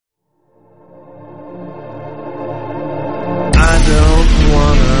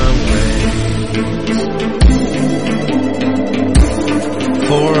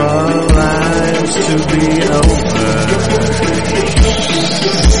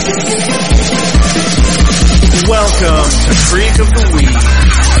Creek of the Week.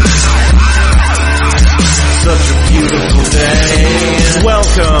 Such a beautiful day.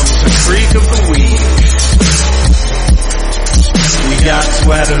 Welcome to Creek of the Week. We got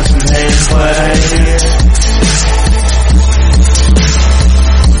sweaters and hand play.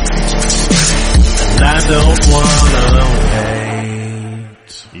 And I don't wanna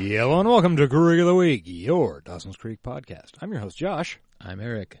wait. Hello and welcome to Creek of the Week, your Dawson's Creek podcast. I'm your host, Josh. I'm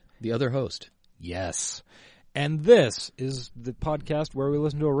Eric, the other host. Yes. And this is the podcast where we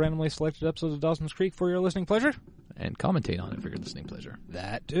listen to a randomly selected episode of Dawson's Creek for your listening pleasure. And commentate on it for your listening pleasure.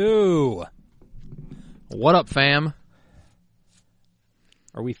 That too. What up, fam?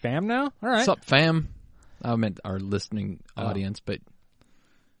 Are we fam now? All right. What's up, fam? I meant our listening audience, but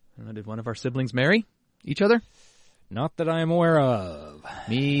I don't know, did one of our siblings marry each other? Not that I am aware of.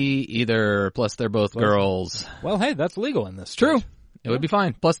 Me either, plus they're both girls. Well, hey, that's legal in this True. state. It would be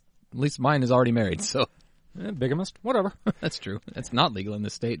fine. Plus, at least mine is already married, so. Bigamist, whatever. That's true. It's not legal in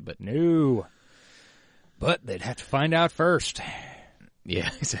this state, but. No. But they'd have to find out first. Yeah,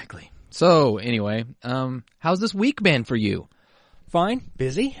 exactly. So, anyway, how's this week been for you? Fine.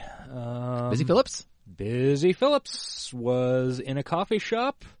 Busy. Busy Phillips? Busy Phillips was in a coffee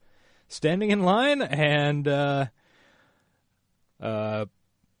shop, standing in line, and Paula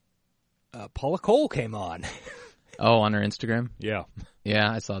Cole came on. Oh, on her Instagram? Yeah.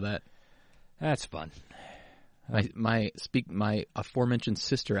 Yeah, I saw that. That's fun. My aforementioned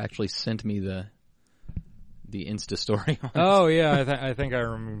sister actually sent me the Insta story. Oh yeah, I think I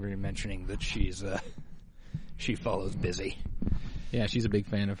remember you mentioning that she follows Busy. Yeah, she's a big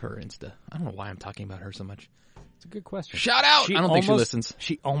fan of her Insta. I don't know why I'm talking about her so much. It's a good question. Shout out! I don't think she listens.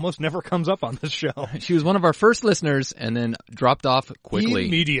 She almost never comes up on this show. She was one of our first listeners and then dropped off quickly.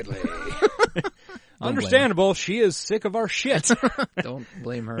 Immediately. Understandable. She is sick of our shit. Don't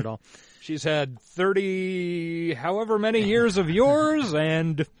blame her at all. She's had 30 however many years of yours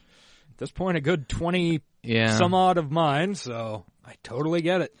and at this point a good 20 some odd of mine, so I totally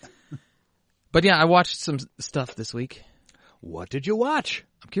get it. But yeah, I watched some stuff this week. What did you watch?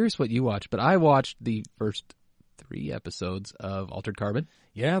 I'm curious what you watched, but I watched the first 3 episodes of Altered Carbon.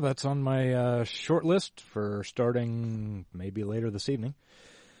 Yeah, that's on my short list for starting maybe later this evening.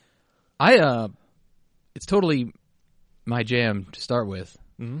 It's totally my jam to start with.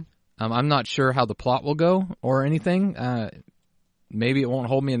 Mm-hmm. I'm not sure how the plot will go or anything. Maybe it won't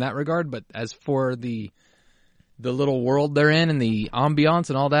hold me in that regard, but as for the little world they're in and the ambiance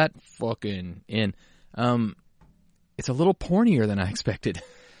and all that, fucking in. It's a little pornier than I expected.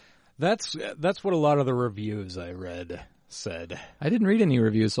 That's what a lot of the reviews I read said. I didn't read any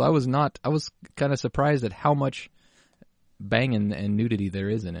reviews, so I was kind of surprised at how much banging and nudity there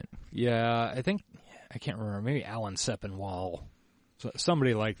is in it. Yeah, I can't remember, maybe Alan Sepinwall,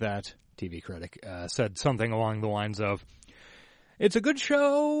 somebody like that, TV critic, said something along the lines of, it's a good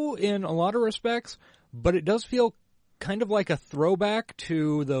show in a lot of respects, but it does feel kind of like a throwback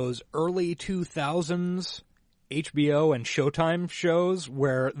to those early 2000s HBO and Showtime shows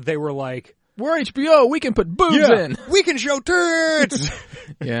where they were like, we're HBO, we can put boobs in. We can show tits!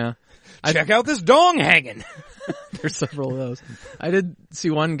 Yeah. Check out this dong hanging. There's several of those. I did see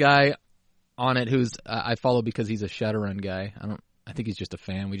one guy on it who's I follow because he's a Shadowrun guy. I think he's just a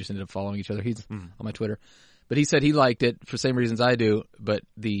fan. We just ended up following each other. He's on my Twitter. But he said he liked it for the same reasons I do, but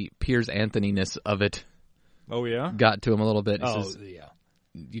the Piers Anthony-ness of it got to him a little bit. He says,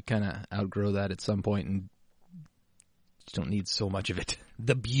 you kind of outgrow that at some point and you don't need so much of it.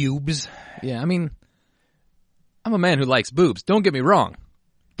 The boobs. Yeah, I mean, I'm a man who likes boobs. Don't get me wrong.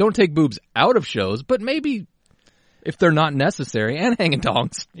 Don't take boobs out of shows, but maybe if they're not necessary, and hanging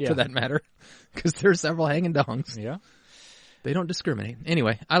dongs, for that matter, because there are several hanging dongs. Yeah. They don't discriminate.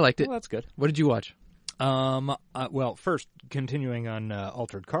 Anyway, I liked it. Well, that's good. What did you watch? Well, first, continuing on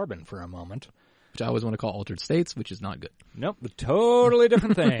Altered Carbon for a moment. Which I always want to call Altered States, which is not good. Nope, a totally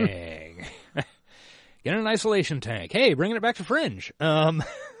different thing. Get in an isolation tank. Hey, bringing it back to Fringe.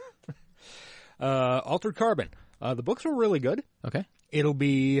 Altered Carbon. The books were really good. Okay. It'll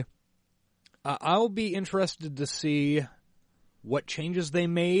be... I'll be interested to see what changes they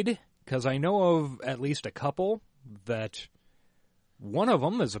made, because I know of at least a couple that... One of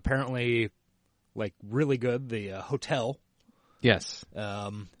them is apparently, like, really good, the hotel. Yes.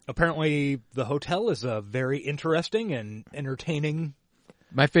 Apparently, the hotel is a very interesting and entertaining...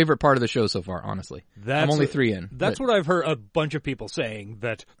 My favorite part of the show so far, honestly. I'm only 3 in. That's what I've heard a bunch of people saying,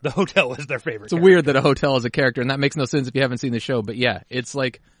 that the hotel is their favorite character. Weird that a hotel is a character, and that makes no sense if you haven't seen the show. But yeah, it's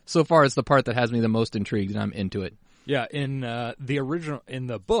like, so far it's the part that has me the most intrigued, and I'm into it. Yeah, in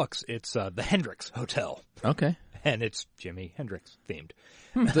the books, it's the Hendricks Hotel. Okay. And it's Jimi Hendrix themed.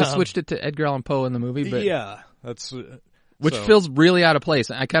 They switched it to Edgar Allan Poe in the movie, but... Yeah, that's... Which feels really out of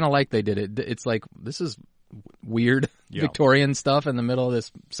place. I kind of like they did it. It's like, this is weird Victorian stuff in the middle of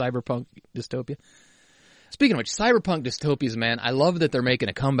this cyberpunk dystopia. Speaking of which, cyberpunk dystopias, man, I love that they're making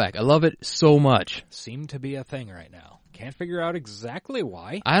a comeback. I love it so much. Seem to be a thing right now. Can't figure out exactly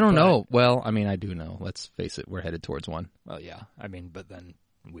why. I don't know. Well, I mean, I do know. Let's face it, we're headed towards one. Well, yeah. I mean, but then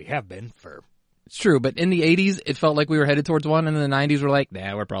we have been for... It's true, but in the 80s, it felt like we were headed towards one, and in the 90s, we're like,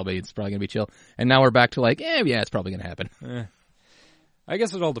 nah, it's probably going to be chill. And now we're back to like, yeah, it's probably going to happen. I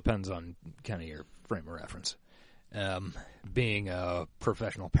guess it all depends on kind of your frame of reference. Being a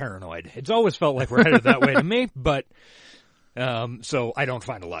professional paranoid, it's always felt like we're headed that way to me, but so I don't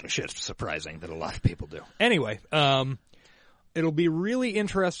find a lot of shit surprising that a lot of people do. Anyway, it'll be really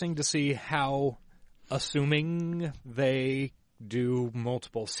interesting to see how, assuming they do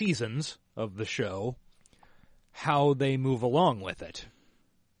multiple seasons of the show, how they move along with it,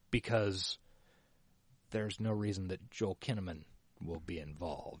 because there's no reason that Joel Kinnaman will be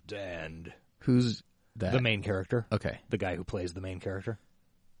involved. And who's that? The main character. Okay. The guy who plays the main character.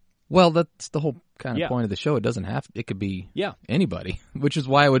 Well, that's the whole kind of point of the show. It could be anybody, which is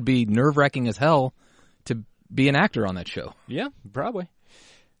why it would be nerve-wracking as hell to be an actor on that show. Yeah, probably.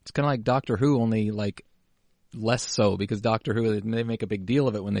 It's kind of like Doctor Who, only like less so, because Doctor Who, they make a big deal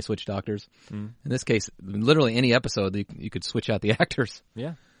of it when they switch doctors. In this case, literally any episode, you could switch out the actors.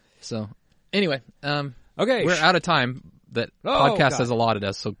 Yeah. So, anyway, okay, we're out of time. That podcast has allotted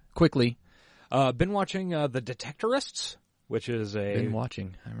us, so quickly. Been watching The Detectorists, which is Been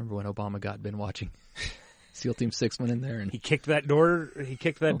watching. I remember when Obama got been watching. SEAL Team 6 went in there and he kicked that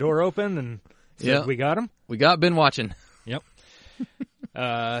door open and said, we got him. We got been watching. Yep.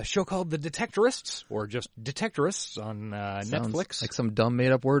 Show called The Detectorists, or just Detectorists on Netflix. Like some dumb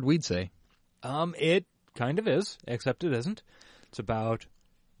made up word we'd say. It kind of is, except it isn't. It's about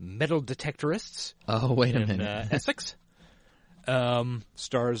metal detectorists. Oh, wait a in, minute. Essex.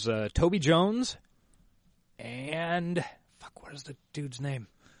 Stars Toby Jones and what is the dude's name?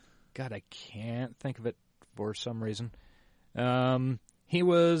 God, I can't think of it for some reason. He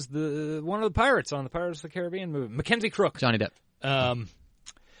was one of the pirates on the Pirates of the Caribbean movie. Mackenzie Crook. Johnny Depp.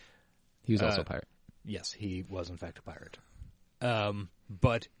 He was also a pirate. Yes, he was in fact a pirate.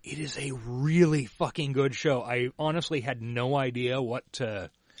 But it is a really fucking good show. I honestly had no idea what to...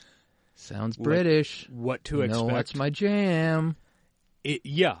 Sounds British. What to expect. No, that's my jam.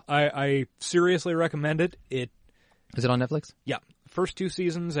 I seriously recommend it. Is it on Netflix? Yeah. First 2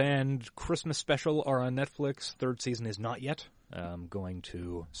 seasons and Christmas special are on Netflix. 3rd season is not yet. I'm going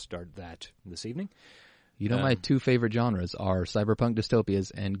to start that this evening. You know, my 2 favorite genres are cyberpunk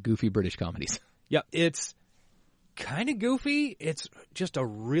dystopias and goofy British comedies. Yeah, it's kind of goofy. It's just a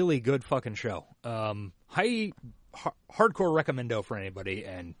really good fucking show. Hardcore recommendo for anybody.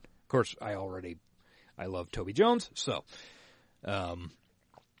 And, of course, I love Toby Jones, so...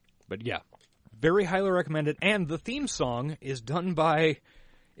 but yeah, very highly recommended. And the theme song is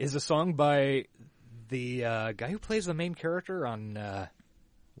a song by the guy who plays the main character on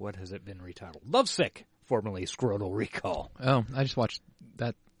what has it been retitled? Lovesick, formerly Scrotal Recall. Oh, I just watched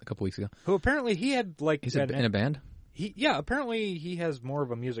that a couple weeks ago. Who apparently he had he's in a band. Apparently he has more of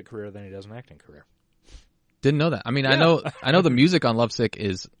a music career than he does an acting career. Didn't know that. I mean, yeah. I know the music on Lovesick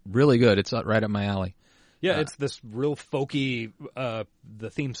is really good. It's right up my alley. Yeah, it's this real folky, the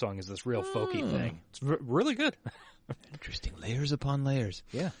theme song is this real folky thing. It's really good. Interesting. Layers upon layers.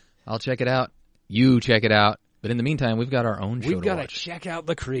 Yeah. I'll check it out. You check it out. But in the meantime, we've got our own show We've got to to check out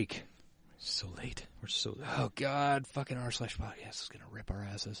The Creek. So late. We're so late. Oh, God. Fucking r/podcast is going to rip our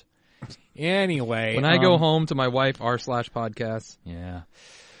asses. Anyway. When I go home to my wife, r/podcast. Yeah. I'm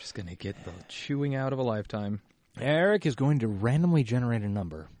just going to get the chewing out of a lifetime. Eric is going to randomly generate a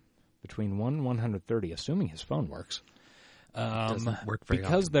number between 1 and 130, assuming his phone works. Doesn't work very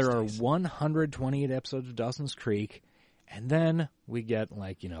because often there are these days. 128 episodes of Dawson's Creek, and then we get,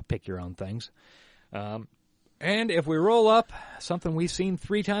 pick your own things. And if we roll up something we've seen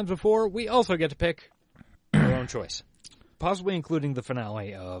 3 times before, we also get to pick our own choice, possibly including the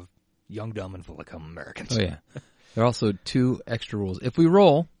finale of Young, Dumb, and Full of Cum Americans. Oh, yeah. There are also 2 extra rules. If we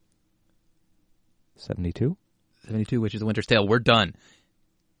roll 72, which is The Winter's Tale, we're done.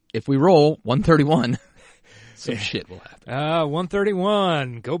 If we roll 131, some shit will happen.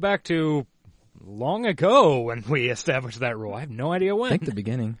 131. Go back to long ago when we established that rule. I have no idea when. I think the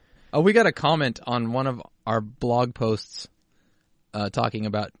beginning. Oh, we got a comment on one of our blog posts talking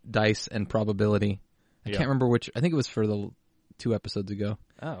about dice and probability. I can't remember which. I think it was for the 2 episodes ago.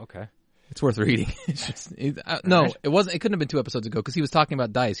 Oh, okay. It's worth reading. It's just no, it wasn't. It couldn't have been 2 episodes ago because he was talking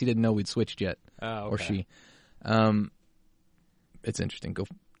about dice. He didn't know we'd switched yet, okay. or she. It's interesting. Go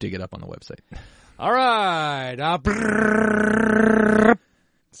dig it up on the website. All right.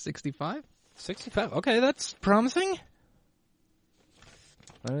 65? 65. Okay, that's promising.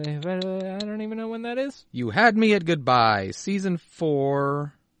 I don't even know when that is. You Had Me at Goodbye, Season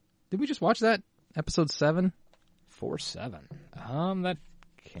 4. Did we just watch that? Episode 7? 4-7. That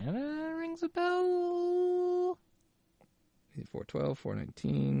kind of rings a bell. 412,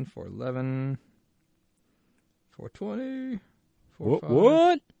 419, 411, 420, 45.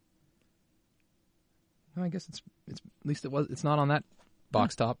 What? I guess it's at least it's not on that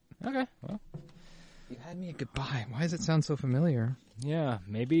box top. Okay, well. You Had Me at Goodbye. Why does it sound so familiar? Yeah,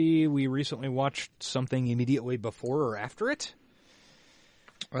 maybe we recently watched something immediately before or after it?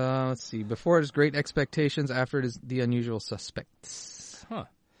 Let's see. Before it is Great Expectations. After it is The Unusual Suspects. Huh.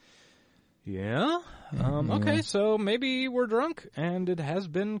 Yeah? Okay, so maybe we're drunk, and it has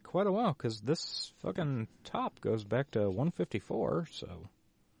been quite a while, because this fucking top goes back to 154, so...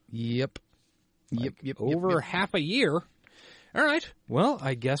 Yep. Yep. Over half a year. All right. Well,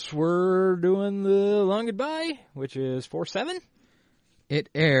 I guess we're doing the long goodbye, which is 4-7. It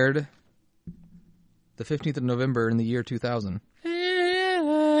aired the 15th of November in the year 2000.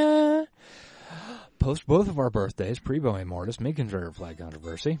 Post both of our birthdays, pre-Bowie Mortis, mid-Confederate flag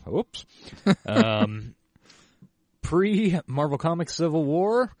controversy. Oops. Pre-Marvel Comics Civil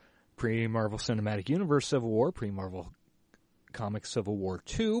War, pre-Marvel Cinematic Universe Civil War, pre-Marvel Comics Civil War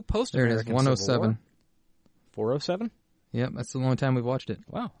 2, post-American There it is, 107. 407? Yep, that's the only time we've watched it.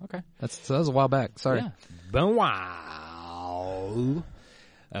 Wow, okay. That was a while back. Sorry. Yeah. Wow.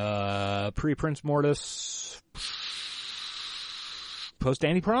 Pre-Prince Mortis,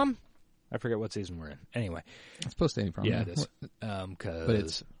 post-Andy Prom? I forget what season we're in. Anyway. It's post-Andy Prom. Yeah, it is. But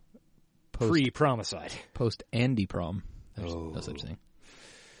it's pre-Promicide. Post-Andy Prom. There's no such thing.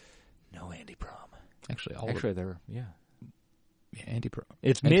 No Andy Prom. Actually, there, yeah. Yeah, Andy Prom.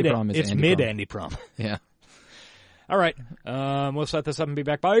 It's Anti-prom mid. is It's Andy mid Prom. Andy Prom. Yeah. All right. We'll set this up and be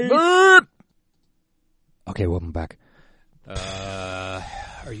back. Bye. Okay, welcome back.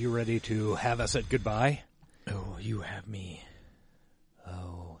 Are you ready to have us at goodbye? Oh, you have me.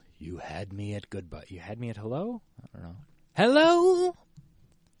 Oh, you had me at goodbye. You had me at hello? I don't know. Hello?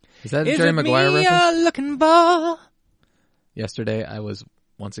 Is that a Is Jerry it Maguire me reference? you're looking for? Yesterday, I was,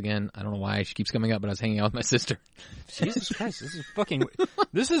 once again, I don't know why she keeps coming up, but I was hanging out with my sister. Jesus Christ, this is fucking...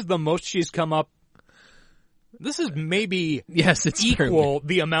 This is the most she's come up... This is maybe Yes, it's very equal weird.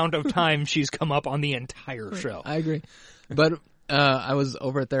 the amount of time she's come up on the entire show. I agree. But I was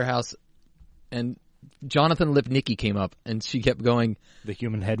over at their house, and Jonathan Lipnicki came up, and she kept going... The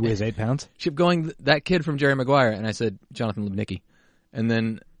human head weighs 8 pounds? She kept going, that kid from Jerry Maguire, and I said, Jonathan Lipnicki. And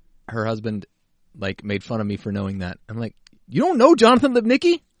then her husband, made fun of me for knowing that. I'm like, you don't know Jonathan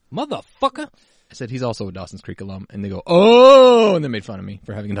Lipnicki? Motherfucker. I said, he's also a Dawson's Creek alum. And they go, oh! And they made fun of me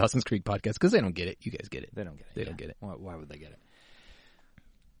for having a Dawson's Creek podcast, because they don't get it. You guys get it. They don't get it. They don't get it. Why would they get it?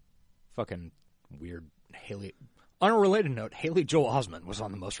 Fucking weird Haley... On a related note, Haley Joel Osment was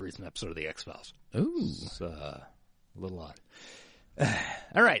on the most recent episode of The X-Files. Ooh. It's a little odd.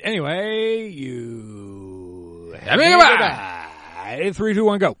 All right, anyway, you... Have me goodbye. 3, 2,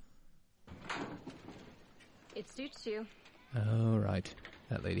 1, go. It suits you. Oh, right.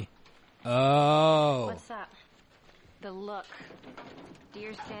 That lady. Oh. What's that? The look.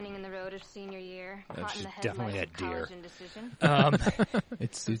 Deer standing in the road of senior year. Oh, Caught in she's the definitely headlights a of deer. college indecision.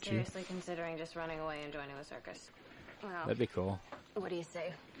 It suits you. Seriously considering just running away and joining the circus. Well, That'd be cool. what do you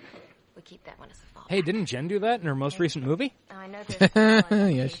say? We keep that one as a fallback. Hey, didn't Jen do that in her most recent movie? I know this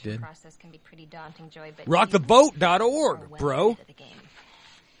Yeah, she did. process can be pretty daunting, Joy, but Rocktheboat.org, bro.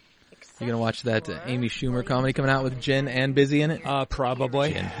 You gonna watch that Amy Schumer comedy coming out with Jen and Busy in it?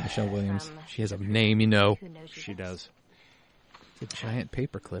 Probably. Jen, Michelle Williams. She has a name, you know. She does. It's a giant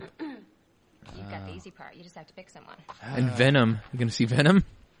paperclip. You've got the easy part. You just have to pick someone. And Venom. You gonna see Venom?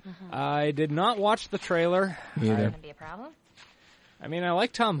 I did not watch the trailer. Me either. Gonna be a problem? I mean, I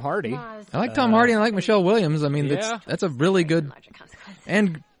like Tom Hardy. Maz, I like Tom Hardy and I like Michelle Williams. I mean, Yeah. that's a really good... larger consequences.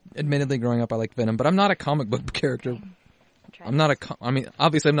 And admittedly, growing up, I liked Venom, but I'm not a comic book character. I'm not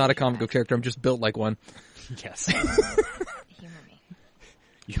obviously I'm not a comic book character. I'm just built like one. Yes. Humor me.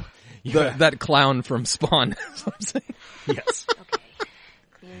 That clown from Spawn. That's what I'm saying. Yes. Okay.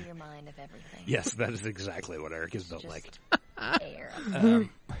 Clear your mind of everything. Yes, that is exactly what Eric is built Just like. air.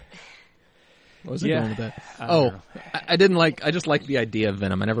 What was I Yeah. going with that? I don't know. I didn't like. I just liked the idea of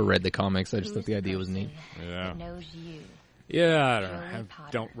Venom. I never read the comics. I just thought the idea was neat. Yeah. That knows you. Yeah, I don't know. Joey I Potter.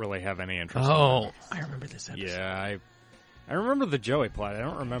 don't really have any interest in Oh, that. I remember this episode. Yeah, I remember the Joey plot. I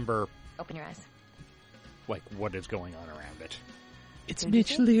don't remember, Open your eyes. what is going on around it. It's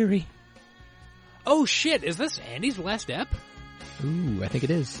Mitch Leary. Oh, shit. Is this Andy's last ep? Ooh, I think it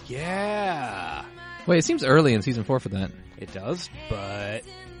is. Yeah. Wait, it seems early in season 4 for that. It does, but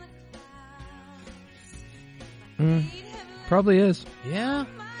Probably is. yeah.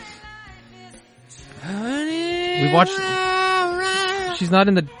 We watched. She's not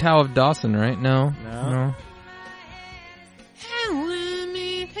in the Tower of Dawson, right? No. No.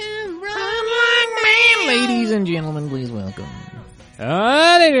 Ladies and gentlemen, please welcome.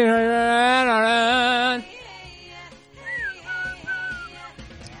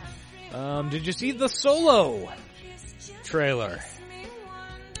 Did you see the Solo trailer?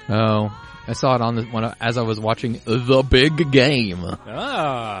 Oh, I saw it on the one as I was watching The Big Game.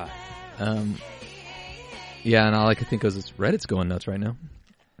 Ah. Yeah, and all I could think was Reddit's going nuts right now.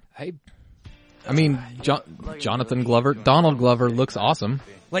 I mean, Jonathan Glover, Donald Glover looks awesome.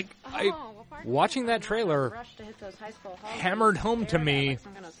 watching that trailer hammered home to me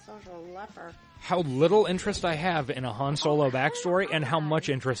how little interest I have in a Han Solo backstory and how much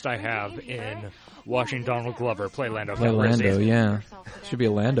interest I have in watching Donald Glover play Lando Calrissian. Yeah. Should be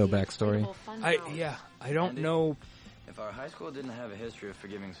a Lando backstory. I don't know. If our high school didn't have a history of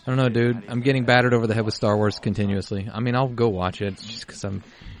forgiving, I don't know, dude. I'm getting battered over the head with Star Wars continuously. I mean, I'll go watch it just because I'm...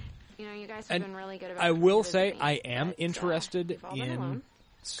 You know, you guys have been really good about I will say visiting, I am but, interested we've all been in alone.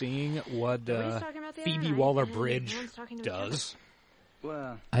 seeing what Nobody's talking about the other Phoebe night, Waller-Bridge and no one's talking to does.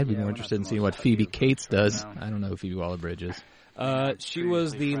 well, I'd be yeah, more we're interested in not the seeing most what Phoebe happy Cates group does. now. I don't know who Phoebe Waller-Bridge is. She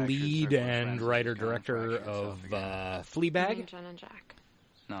was the Previously lead fractured and circle of writer-director friends of fractured itself Fleabag. Jen and Jack.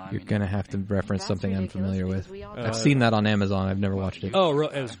 No, I You're mean, going to have to reference That's something I'm ridiculous familiar because with. we all I've seen that on Amazon. I've never watched it. Oh,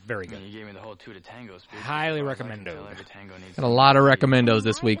 it was very I good. mean, you gave me the whole two to tango speech. Highly As far as I can recommendo. tell, every tango needs Got a lot of recommendos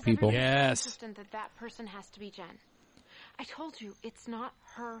this Why week, is people. everybody so Yes. insistent that that person has to be Jen? I told you, it's not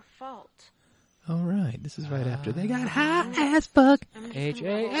her fault. All right. This is right after they got high as fuck. I'm just H-A-F,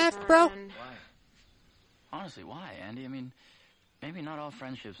 gonna go over bro. and- Why? Honestly, why, Andy? I mean, maybe not all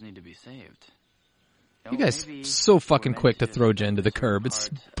friendships need to be saved. You guys maybe so fucking we're quick to meant throw just Jen to the have a curb. It's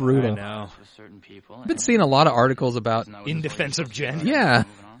certain brutal. I know. heart with certain people, I've been seeing a lot of articles about, In defense of Jen. yeah,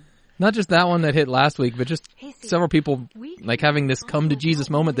 not just that one that hit last week, but just Hey, Steve, several people we can like having this come to also Jesus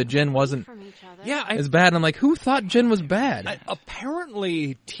tell moment that Jen away wasn't from each other. Yeah, as bad. And I'm like, who thought Jen was bad?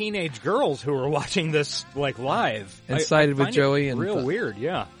 apparently teenage girls who were watching this live And I sided with find it Joey and real thought- weird.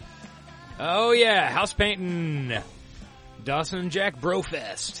 Yeah. Oh yeah, house painting. Dawson and Jack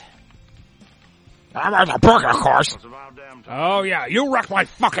Brofest. I'm at the book, of course. Oh yeah, you wrecked my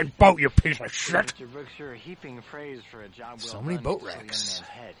fucking boat, you piece of shit. Mr. Brooks, you're heaping praise for a job well So many done boat to a young wrecks. man's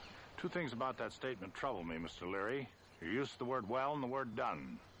head. Two things about that statement trouble me, Mr. Leary. Your use of the word well and the word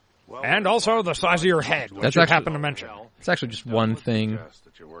done. Well, And also the size of your head, which That's you actually- happen to mention. It's actually just one thing.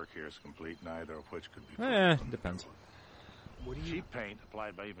 That your work here is complete, neither of which could be. Depends. Cheap paint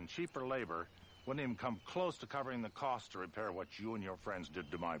applied by even cheaper labor wouldn't even come close to covering the cost to repair what you and your friends did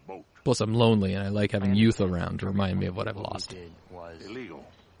to my boat. Plus, I'm lonely and I like having youth around to remind me of what I've lost. Did was Illegal.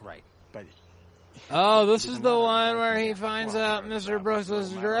 right, but Oh, this is the one where he finds out Mr. Brooks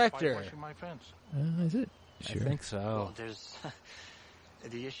was the director. Washing my fence. Is it? I Sure. think so. well, there's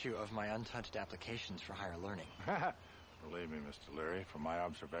the issue of my untouched applications for higher learning. Believe me, Mr. Leary, from my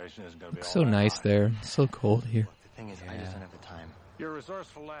observation, it's going to be Looks all so that nice high. there. So cold here. The thing is, I just don't have the time. You're a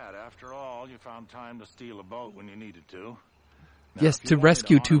resourceful lad. After all, you found time to steal a boat when you needed to. Now, Yes, if you to wanted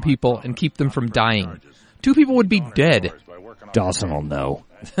rescue honor two my people promise and keep them not from to press dying. charges, 2 people would be honor dead. yours by working on Dawson the will know.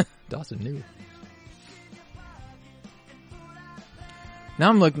 Dawson knew. Now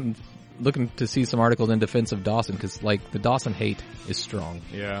I'm looking to see some articles in defense of Dawson because, the Dawson hate is strong.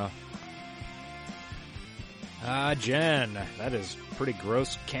 Yeah. Jen. That is pretty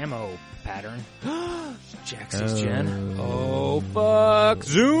gross camo pattern. Jack sees Jen. Oh, fuck.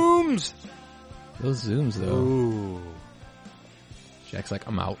 Zooms! Those zooms, though. Ooh. Jack's like,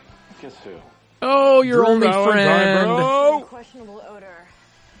 I'm out. Kiss who? Oh, your only Valentine, friend. bro. Questionable odor.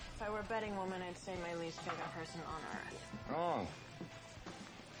 If I were a betting woman, I'd say my least favorite person on earth. Wrong.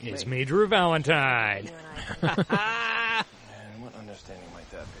 It's me, Drew Valentine. You and I. And what understanding might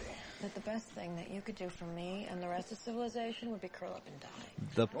that be? That the best thing that you could do for me and the rest of civilization would be curl up and die.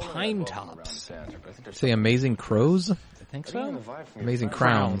 The Pine Tops. Say Amazing Crows? I think so. Amazing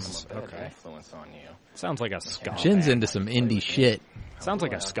Crowns. Okay. Influence on you. Sounds like a ska Jen's band. into some indie shit. Sounds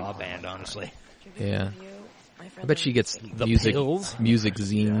like a ska band, honestly. Yeah. I bet she gets The music Pills?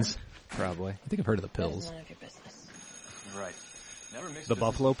 zines. Probably. I think I've heard of the Pills. None of your business. Right. Never mixed The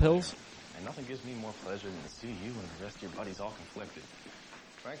Buffalo Pills? And nothing gives me more pleasure than to see you and the rest of your buddies all conflicted.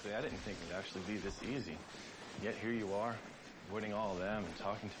 Frankly, I didn't think it would actually be this easy. Yet here you are, avoiding all of them and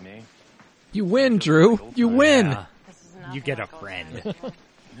talking to me. You win, Drew. You win. Yeah. This is nothing You get a like old friend. times.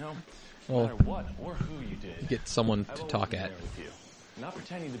 No Well, matter what or who you did, get someone I've to always talk been at. there with you. Not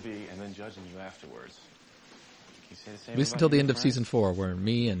pretending to be and then judging you afterwards. Can you say the same At least about until the your end of friends? season 4, where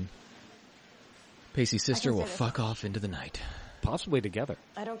me and Pacey's sister can will say this. fuck off into the night. Possibly together.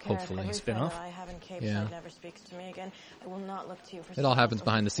 I don't care Hopefully. if every Spin-off? fellow I have in Cape Yeah. Side never speaks to me again. I will not look to you for It all happens support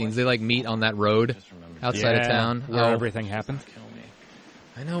behind the or scenes. support. They like meet on that road Just remember, outside of Yeah, town. where Oh, everything happened. kill me.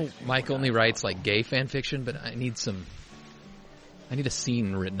 I know Mike only writes like gay fan fiction, but I need a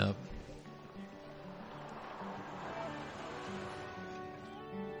scene written up.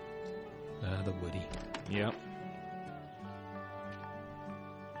 The Woody. Yep.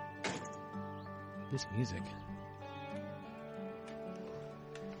 This music.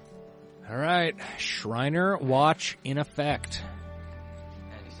 All right. Shriner watch in effect.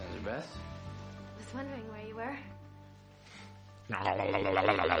 Andy sends her best. Was wondering where you were.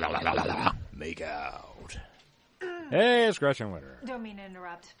 Make out. Hey, it's Gretchen Witter. Don't mean to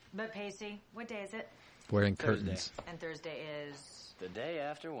interrupt, but Pacey, what day is it? Wearing Thursday. curtains. And Thursday is The day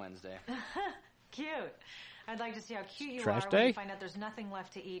after Wednesday. cute. I'd like to see how cute you Trash are when day? you find out there's nothing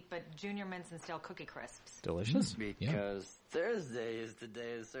left to eat but Junior Mints and stale Cookie Crisps. Delicious. Because Thursday is the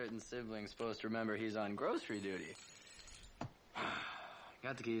day a certain sibling's supposed to remember he's on grocery duty.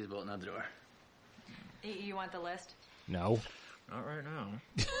 Got the keys, bolting out the door. You want the list? No. Not right now.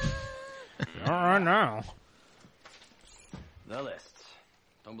 All right now. The list.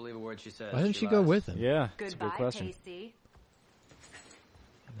 Don't believe a word she says. Why didn't she go lies. with him? Yeah. It's a Goodbye, good question. Pacey.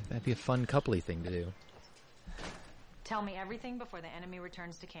 That'd be a fun coupley thing to do. Tell me everything before the enemy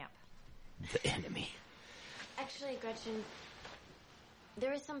returns to camp. The enemy. Actually, Gretchen,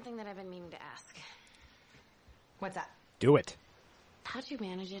 there is something that I've been meaning to ask. What's that? Do it. How'd you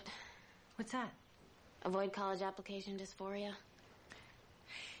manage it? What's that? Avoid college application dysphoria?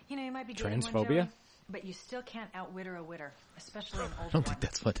 You know, you might be dating one, Transphobia? Joey, but you still can't outwitter a witter, especially an I older don't one. think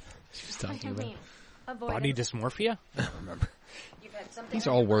that's what she was What do talking you about. mean? Avoid Body it. dysmorphia? I don't remember. You've had something These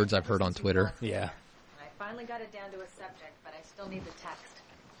on are all your words mind I've heard on ever since Twitter. you lost it. Yeah. I finally got it down to a subject, but I still need the text.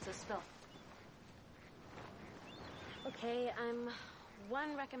 So spill. Okay, I'm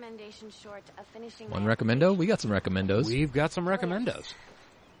one recommendation short of finishing One my recommendo? We got some recommendos. We've got some recommendos.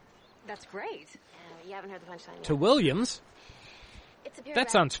 That's great. You haven't heard the punchline yet. To Williams. It's a That paragraph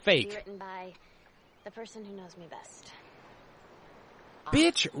sounds to be fake. written by the person who knows me best.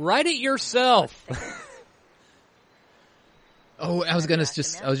 Bitch, write it yourself. Oh, I was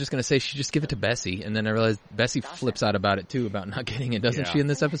just gonna say she just give it to Bessie, and then I realized Bessie flips out about it too, about not getting it, doesn't Yeah. she, in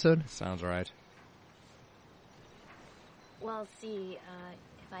this episode? Sounds right. Well, see,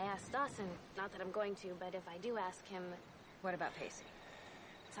 if I ask Dawson, not that I'm going to, but if I do ask him, What about Pacey?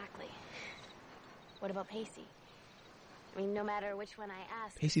 exactly. What about Pacey? I mean, no matter which one I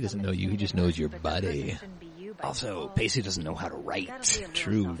ask. Pacey doesn't know somebody's you, he gonna just get knows hurt. your But that person body. shouldn't be you by Also, default. Pacey doesn't know how to write. That'll be a little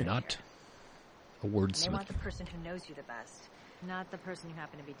True, selfish not here. a They wordsmith. want the person who knows you the best, not the person you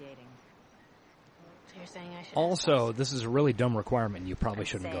happen to be dating. So you're saying I should ask Also, Dawson? this is a really dumb requirement. You probably I'm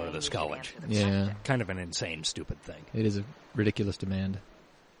shouldn't go to saying this you should college. answer the Yeah, question. Kind of an insane, stupid thing. it is a ridiculous demand.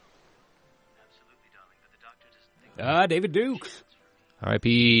 David Dukes.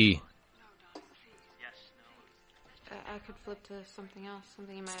 R.I.P. I could flip to something else,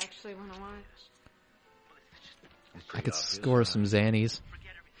 something you might actually want to watch. I could score some Xannies.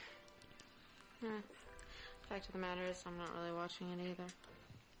 Fact of the matter is, I'm not really watching it either.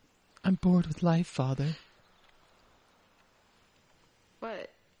 I'm bored with life, Father. What?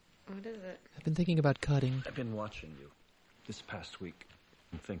 What is it? I've been thinking about cutting. I've been watching you this past week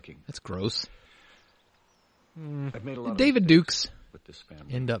and thinking. That's gross. I've made a lot David of Dukes with this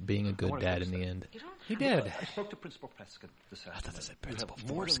family. end up being a I good wanna dad fix in the that. end. He did. I spoke to Principal Prescott this afternoon. I thought they said You Principal have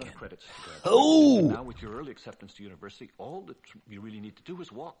more than Foreskin. enough credits to graduate. Oh! And now with your early acceptance to university, all that you really need to do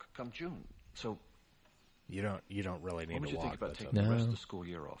is walk come June. So You don't really need what would to you walk. think about but, taking the rest of No. the school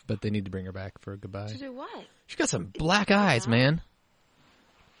year off? But they need to bring her back for a goodbye. To do what? She's got some black eyes, man.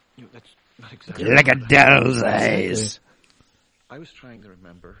 You know, that's not exactly Like a what doll's eyes. I was trying to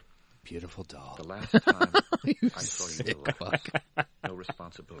remember Beautiful doll. the last time You I saw you sick with a laugh. fuck. No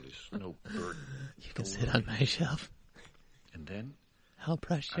responsibilities, no burden. You can sit on my shelf. And then I'll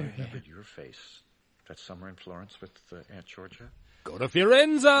brush I your hair. remembered your face that summer in Florence with Aunt Georgia. Go to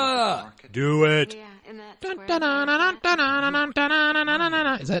Fiorenza. Do it. Yeah, in that Dun, square. dun, dun, dun, dun, dun, dun, dun, dun, dun,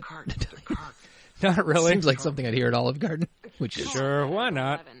 dun. Is that Not really. seems like something I'd hear at Olive Garden? Which is Sure, why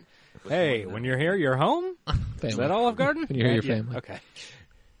not? Hey, when you're here, you're home? Is family. that Olive Garden? When you're here, your Yeah, family. Okay.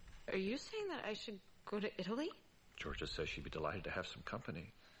 Are you saying that I should go to Italy? Georgia says she'd be delighted to have some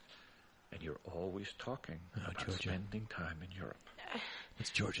company. And you're always talking about Georgia. spending time in Europe.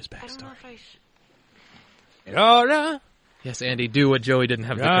 What's George's I don't know backstory? if I should. Georgia, Yes, Andy, do what Joey didn't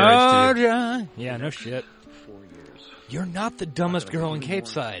have the courage to do. Yeah, no shit. 4 years. You're not the dumbest girl in Cape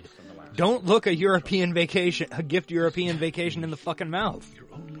Side. Don't look a gift European vacation in the fucking mouth. Your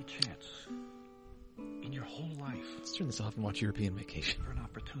only chance in your whole life. Let's turn this off and watch European Vacation. For an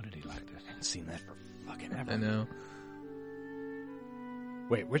opportunity like this. I haven't seen that for fucking ever. I know.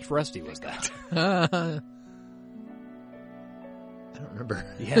 Wait, which Rusty was that? I don't remember.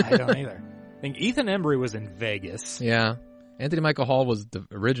 Yeah, I don't either. I think Ethan Embry was in Vegas. Yeah. Anthony Michael Hall was the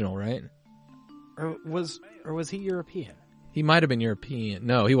original, right? Or was he European? He might have been European.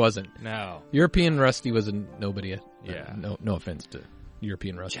 No, he wasn't. No. European Rusty was a nobody. Yeah. No offense to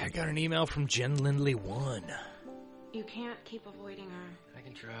European Rusty. I got an email from Jen Lindley 1. You can't keep avoiding her. I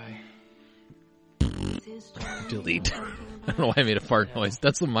can try. Delete. I don't know why I made a fart noise.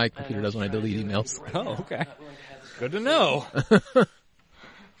 That's what my computer does when I delete emails. Oh, okay. Good to know.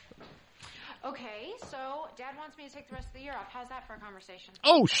 Okay, so Dad wants me to take the rest of the year off. How's that for a conversation?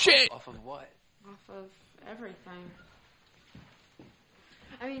 Oh, shit! Off of what? Off of everything.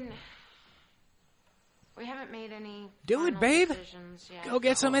 I mean, we haven't made any Do it, final babe. decisions yet. Go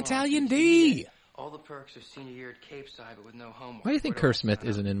get some Italian D. All the perks of senior year at Cape Side, but with no homework. Why do you think Kerr Smith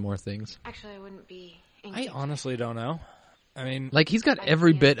isn't in more things? Actually, I wouldn't be. I honestly don't know. I mean, Like, he's got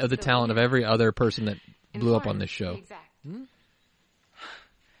every bit of the talent of every other person that blew up on this show. Exactly.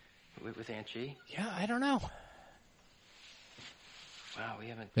 With Aunt G? Yeah, I don't know. Wow, we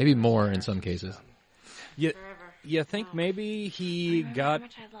haven't. Maybe more in some cases. You think maybe he got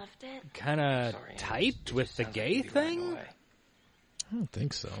I loved it. kind of tight with the gay thing? I don't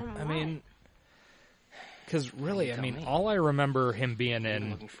think so. I mean, because really, I mean, all I remember him being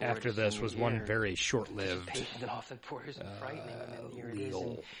in after this was one very short-lived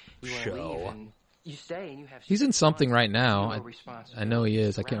legal show. You stay and you have. He's in something right now. I know he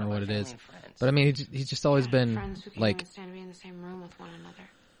is. I can't remember what it is. But I mean, he's just always been Friends who can't like, understand to be in the same room with one another.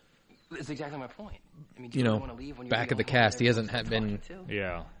 That's exactly my point. I mean, you know, back at the cast. He hasn't been.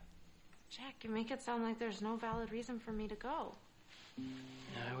 Yeah. Jack, you make it sound like there's no valid reason for me to go.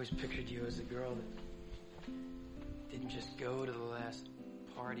 I always pictured you as a girl that didn't just go to the last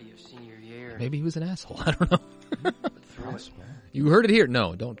party of senior year. Maybe he was an asshole. I don't know. But through it. You heard it here.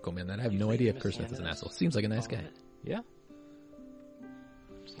 No, don't go, man. I have no idea if Kerr Smith is an asshole. Seems like a nice guy. Yeah.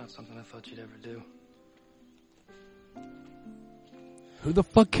 It's not something I thought you'd ever do. Who the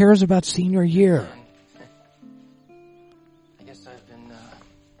fuck cares about senior year? I guess I've been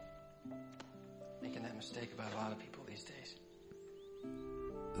making that mistake about a lot of people these days.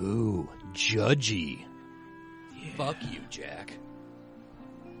 Ooh, judgy. Yeah. Fuck you, Jack.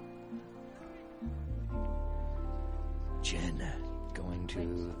 Jen, going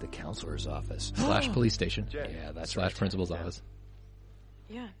to the counselor's office. / police station. Yeah, that's / right. principal's office.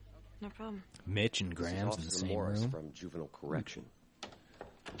 Yeah, no problem. Mitch and Graham's in the same room. From juvenile correction.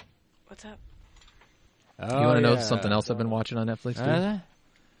 What's up? Oh, You want to know something else I've been watching on Netflix, dude?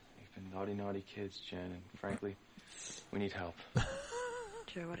 We've been naughty kids, Jen, and frankly, we need help.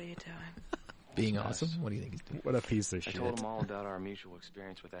 Joe, what are you doing? Being awesome? What do you think he's doing? What a piece of I shit. told him all about our mutual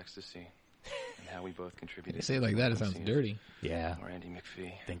experience with ecstasy and how we both contributed. You say it like that, it sounds dirty. Yeah. Or Andy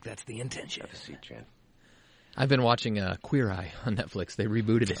McPhee. I think that's the intention. Have a seat, Jen. I've been watching Queer Eye on Netflix. They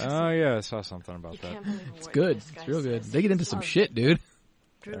rebooted it. Oh, yeah, I saw something about that. It's good. It's real good. They get into some shit, dude.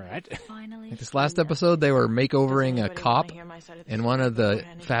 All right. Like this last episode, they were makeovering a cop, and one of the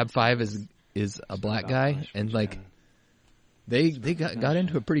Fab Five is a black guy, and like they got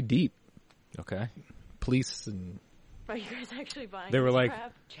into it pretty deep. Okay. Police and Are you guys actually buying They were this like,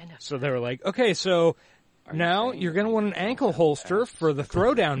 crap? so they were like, okay, so now you're going to want an ankle holster for the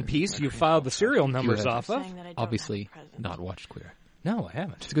throwdown piece you filed the serial numbers off of. obviously not watched Queer. No, I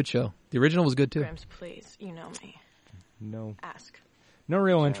haven't. It's a good show. The original was good too. Grams, please, you know me. No. Ask. No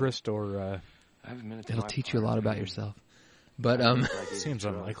real interest or... It'll teach you a lot about yourself. But seems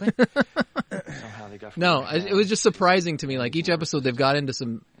unlikely. No, it was just surprising to me. Like each episode, they've got into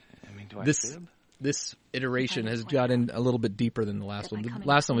some. This iteration has gotten a little bit deeper than the last one. The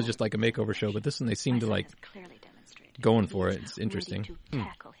last one was just like a makeover show, but this one they seem to like going for it. It's interesting.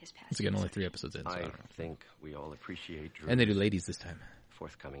 Once again, only 3 episodes in. So I think we all appreciate Drew's and they do ladies this time.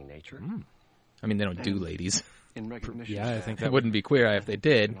 forthcoming nature. I mean, they don't do ladies. In recognition, Yeah, I think That that wouldn't be Queer Eye if they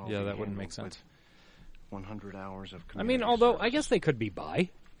did. Yeah, that wouldn't make sense. 100 hours of. I mean, although I guess they could be bi.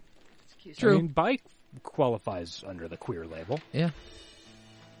 True. I mean, bi qualifies under the queer label. Yeah.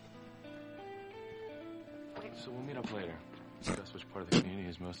 So we'll meet up later. Discuss which part of the community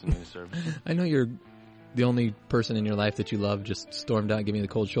is most in need of service. I know you're the only person in your life that you love just stormed out and gave me the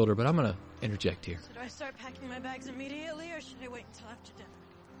cold shoulder, but I'm going to interject here. So do I start packing my bags immediately, or should I wait until after dinner?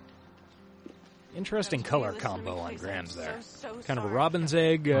 Interesting color combo on Graham's there. Kind of a robin's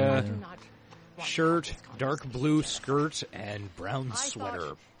egg shirt, dark blue skirt, and brown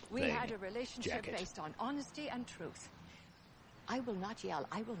sweater We thing. had a relationship jacket. based on honesty and truth. I will not yell.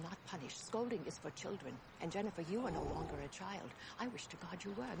 I will not punish. Scolding is for children. And Jennifer, you are no longer a child. I wish to God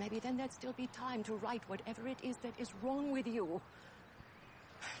you were. Maybe then there'd still be time to right whatever it is that is wrong with you.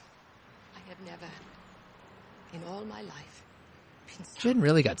 I have never, in all my life, been so Jen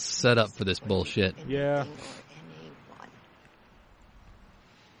really got set up for this bullshit. Yeah.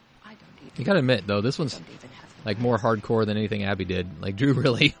 You gotta admit, though, this one's like more hardcore than anything Abby did. Like, Drew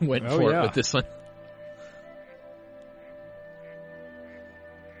really went for it with this one.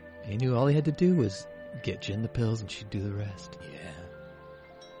 He knew all he had to do was get Jen the pills and she'd do the rest.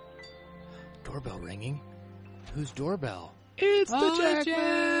 Yeah. Doorbell ringing. Whose doorbell? It's Oh, the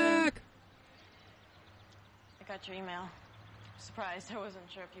Jack! I got your email. Surprised. I wasn't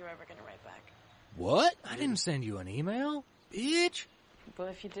sure if you were ever going to write back. What? I didn't send you an email, bitch. Well,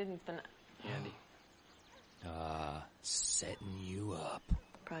 if you didn't, then Andy. Setting you up.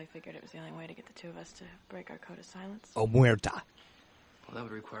 probably figured it was the only way to get the two of us to break our code of silence. Oh, muerta. Well, that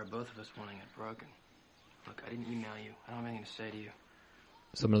would require both of us wanting it broken. Look, I didn't email you. I don't have anything to say to you.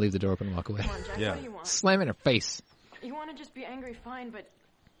 So I'm gonna leave the door open and walk away. Come on, Jack, what do you want? Slam in her face. You want to just be angry, fine, but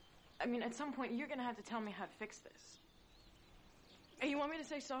I mean, at some point, you're going to have to tell me how to fix this. Hey, you want me to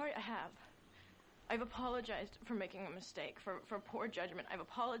say sorry? I have. I've apologized for making a mistake, for poor judgment. I've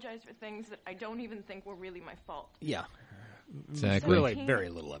apologized for things that I don't even think were really my fault. Yeah. Exactly. Really, very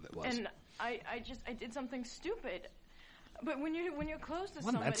little of it was. And I did something stupid. But when you're close to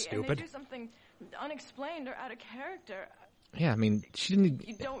Wasn't that somebody and they stupid? do something unexplained or out of character, Yeah, I mean, she didn't.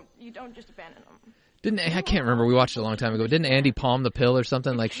 you don't just abandon them. Didn't I can't remember. We watched it a long time ago. Didn't Andy palm the pill or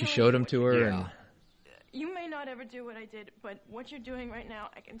something? Like she showed him to her. And You may not ever do what I did, but what you're doing right now,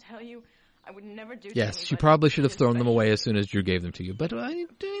 I can tell you, I would never do. yes, to she anybody. probably should have thrown them away as soon as Drew gave them to you. But why are you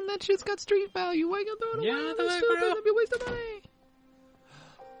doing that? Shit's got street value. Why are you gonna throw it away? That's stupid. That'd be a waste of money.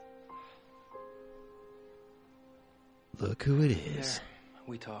 Look who it is. There.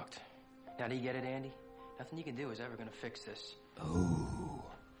 We talked. Now, do you get it, Andy? Nothing you can do is ever going to fix this. Oh.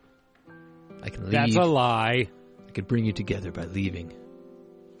 I can leave. That's a lie. I could bring you together by leaving.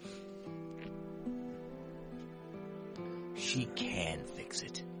 She can fix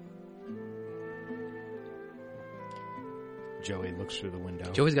it. Joey looks through the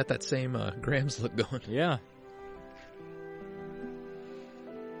window. Joey's got that same Graham's look going. Yeah.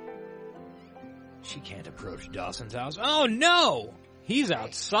 She can't approach Dawson's house. Oh, no! He's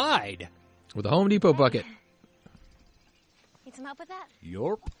outside. With a Home Depot bucket. Need some help with that?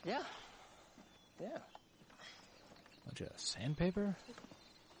 Yorp. Yeah. Yeah. Bunch of sandpaper?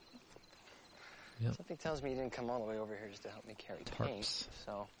 Yep. Something tells me you didn't come all the way over here just to help me carry paint. Tarps.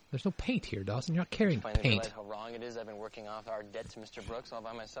 So There's no paint here, Dawson. You're not carrying finally paint. realize how wrong it is. I've been working off our debt to Mr. Brooks all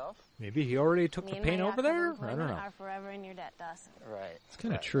by myself. Maybe he already took Me the and paint my over active there? I employment don't know. are forever in your debt, Dawson. Right. It's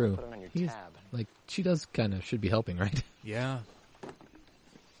kind of Right. true. Put it on your He's- tab. Like, she does kind of should be helping, right? Yeah.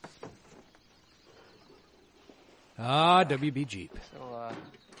 Ah, WB Jeep. So,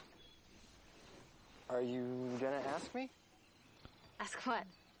 are you gonna ask me? Ask what?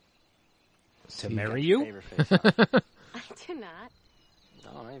 To marry you? Favor face on. I do not.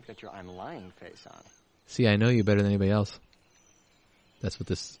 No, you've got your I'm lying face on. See, I know you better than anybody else. That's what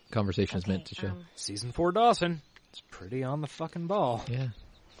this conversation is meant to show. Season 4 Dawson. It's pretty on the fucking ball. Yeah.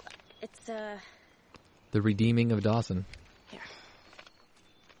 It's, The redeeming of Dawson.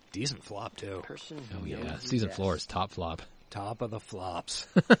 Decent flop, too. Person Oh, who yeah. knows Season best. 4 is top flop. Top of the flops.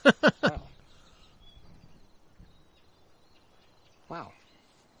 Wow. Wow.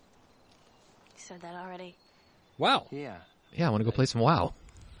 You said that already. Wow. Yeah. Yeah, I want to go play some WoW.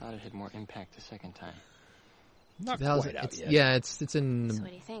 Thought it had more impact the second time. Not That was- quite out it's- yet. Yeah, it's in So what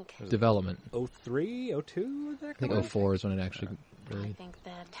do you think? development. 03, 02? I think 04 is when it actually I really... think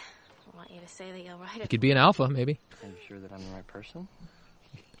that I want you to say that you'll write it. It could be an alpha, maybe. Are you sure that I'm the right person?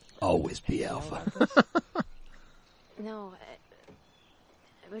 Always be alpha. No,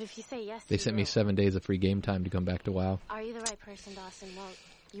 but if you say yes, They you sent me will. 7 days of free game time to come back to WoW. Are you the right person, Dawson? Well,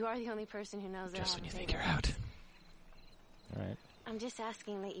 you are the only person who knows that. Just when you think you're out. All right. I'm just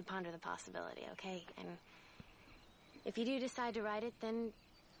asking that you ponder the possibility, okay? And if you do decide to write it, then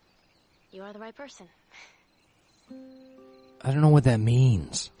you are the right person. I don't know what that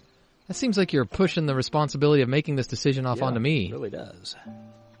means. That seems like you're pushing the responsibility of making this decision off onto me. It really does.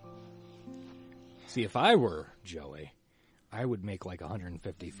 See, if I were Joey, I would make like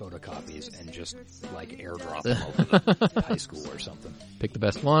 150 photocopies and just like airdrop them over to high school or something. Pick the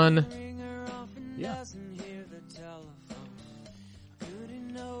best one. Yeah.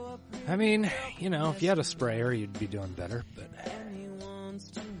 I mean, you know, if you had a sprayer, you'd be doing better, but...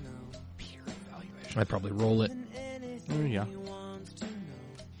 Peer evaluation. I'd probably roll it. Yeah.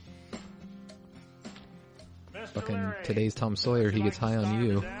 Fucking today's Tom Sawyer, he gets high on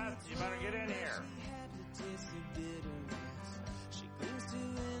you. You better get in here.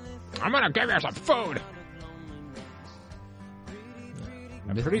 I'm gonna give you some food!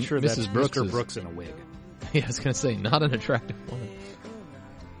 I'm pretty sure that's Mrs. Brooks Mr. is- Brooks in a wig. Yeah, I was gonna say, not an attractive woman.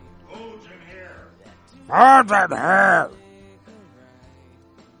 Who's in here? What's in here?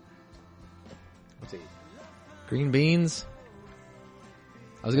 Let's see. Green beans.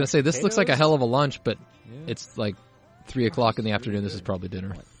 I was gonna say, this looks like a hell of a lunch, but it's like 3 o'clock in the afternoon. This is probably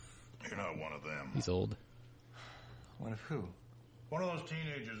dinner. You're not one of them. He's old. One of who? One of those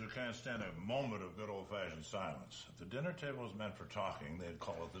teenagers who can't stand a moment of good old-fashioned silence. If the dinner table was meant for talking, they'd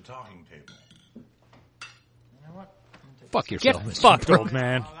call it the talking table. You know what? Fuck yourself, Get Mr. fucked, Brooks. old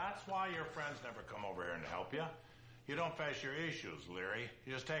man. Well, that's why your friends never come over here and help you. You don't face your issues, Leary.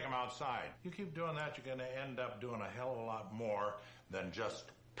 You just take them outside. You keep doing that, you're going to end up doing a hell of a lot more than just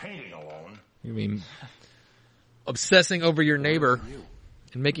painting alone. You mean obsessing over your neighbor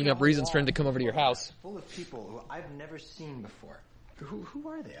and making up reasons for him to come over to your house? Full of people who I've never seen before. Who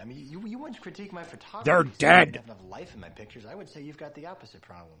are they? I mean, you once critiqued my photography. They're You said dead. I didn't have enough life in my pictures. I would say you've got the opposite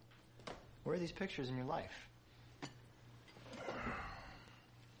problem. Where are these pictures in your life?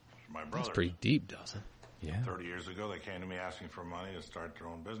 My That's brothers. pretty deep, doesn't it? Yeah. 30 years ago, they came to me asking for money to start their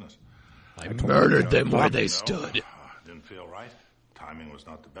own business. I murdered them where they No, stood. Didn't feel right. Timing was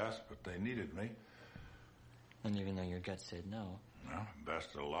not the best, but they needed me. And even though your gut said no. Well,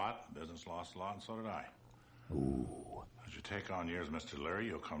 invested a lot, business lost a lot, and so did I. Ooh. As you take on years, Mr. Leary,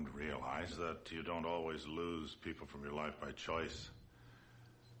 you'll come to realize that you don't always lose people from your life by choice.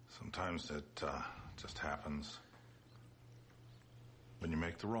 Sometimes it just happens when you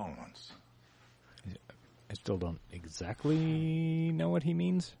make the wrong ones. I still don't exactly know what he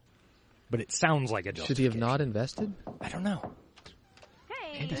means, but it sounds like a Should he have justification. not invested? I don't know.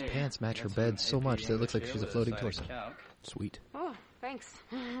 Andy's pants match her bed so much that it looks like she's a floating torso. Sweet. Oh, thanks.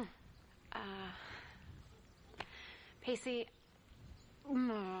 Pacey,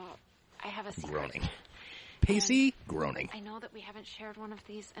 I have a secret. Groaning. Pacey groaning. I know that we haven't shared one of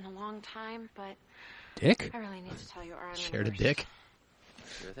these in a long time, but Dick? I really need to tell you, or I'm Shared a gonna dick?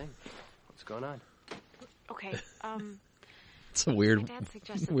 Sure thing. What's going on? Okay, It's a weird, my dad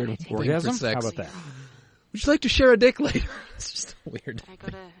suggested weird that I take thing Orgasm? for sex. How about that? Would you like to share a dick later? It's just weird. that I go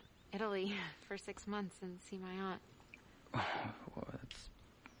to Italy for 6 months and see my aunt. Well, that's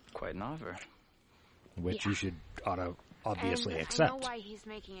quite an offer. Which you should obviously and accept. I know why he's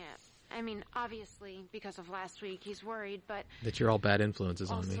making it. I mean, obviously, because of last week, he's worried, but That you're all bad influences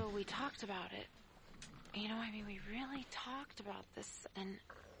on also me. we talked about it. You know, I mean, we really talked about this, and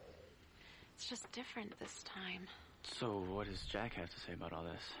it's just different this time. So what does Jack have to say about all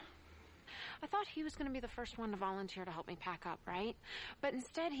this? I thought he was going to be the first one to volunteer to help me pack up, right? But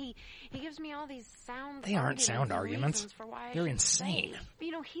instead, he gives me all these sound. They aren't sound and arguments. reasons for why I They're should insane. stay.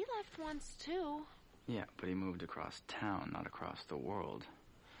 You know, he left once too. Yeah, but he moved across town, not across the world.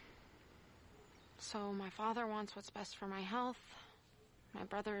 So my father wants what's best for my health. My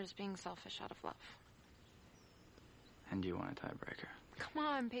brother is being selfish out of love. And you want a tiebreaker? Come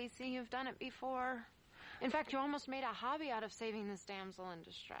on, Pacey, you've done it before. In fact, you almost made a hobby out of saving this damsel in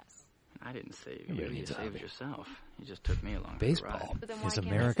distress. I didn't save Nobody you. You needs a saved hobby. yourself. You just took me along Baseball for the ride. But then why is can't I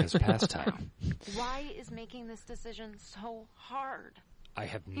America's say so? pastime. Why is making this decision so hard? I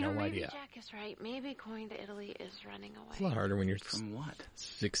have You know, no maybe idea. Jack is right. Maybe going to Italy is running away. It's a lot harder when you're From what?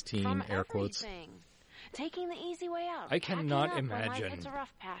 16, From air quotes. everything. Taking the easy way out. I Packing cannot up when life imagine hits a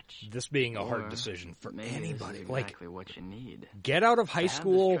rough patch. this being a hard Or decision for maybe anybody. This is Like, exactly what you need. get out of high To have the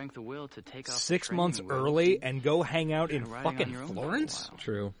school strength of will to take off the 6 training months wheels early and go hang out in and riding on fucking your own for a Florence? while.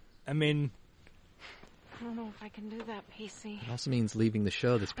 True. I mean, I don't know if I can do that, Pacey. It also means leaving the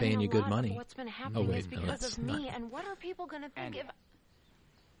show that's I mean, paying a you good lot money. Of what's been happening wait, is no, because that's of me, not- and what are people going to think And- if...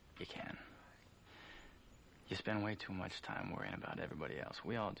 You can. You spend way too much time worrying about everybody else.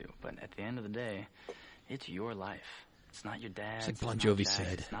 We all do. But at the end of the day, it's your life. It's not your dad's. It's like Bon not Jovi Jack's,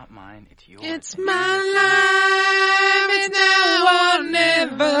 said. It's not mine. It's yours. It's my life, it's now or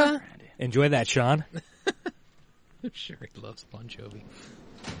never. enjoy that, Sean. I'm sure he loves Bon Jovi.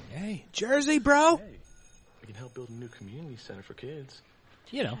 Hey, Jersey, bro. Hey, we can help build a new community center for kids.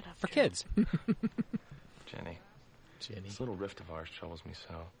 You know, for kids. Jenny, Jenny. this little rift of ours troubles me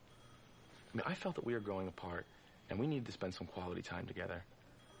so. I mean, I felt that we were growing apart, and we needed to spend some quality time together.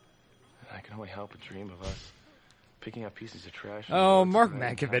 And I can only help but dream of us picking up pieces of trash. Oh, Mark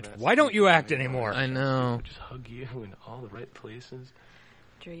Mankiewicz, why don't you act anymore? I know. Just hug you in all the right places.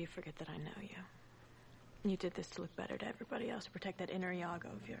 Drew, you forget that I know you. You did this to look better to everybody else, to protect that inner Iago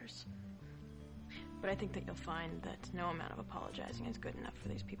of yours. But I think that you'll find that no amount of apologizing is good enough for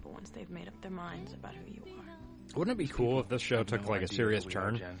these people once they've made up their minds about who you are. Wouldn't it be cool if this show took like a serious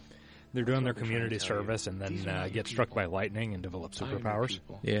turn? They're doing their community service and then get struck by lightning and develop superpowers.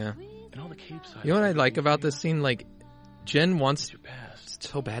 Yeah. And all the Cape Side. You know what I like about this scene? Like, Jen wants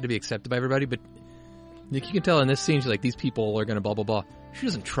so bad to be accepted by everybody, but Nick, you can tell in this scene, she's like, these people are going to blah, blah, blah. She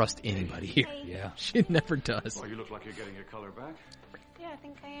doesn't trust anybody here. Yeah. She never does. Well, you look like you're getting your color back. Yeah, I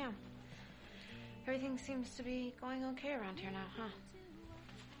think I am. Everything seems to be going okay around here now, huh?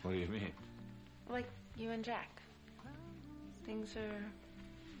 What do you mean? Like you and Jack. Things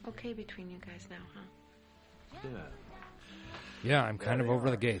are okay between you guys now, huh? Yeah. Yeah, I'm kind of over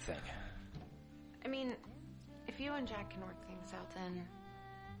the gay thing. I mean, if you and Jack can work things out, then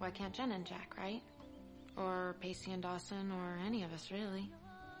why can't Jen and Jack, right? Or Pacey and Dawson, or any of us, really.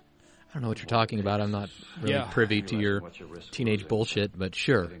 I don't know what you're talking about. I'm not really privy to your teenage bullshit, but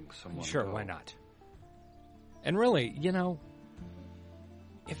sure. Sure, why not? And really, you know,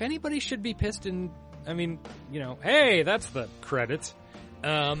 if anybody should be pissed in, I mean, you know, hey, that's the credits.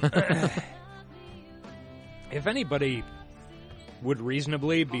 If anybody would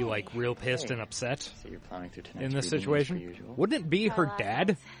reasonably be, like, real pissed and upset in this situation, wouldn't it be her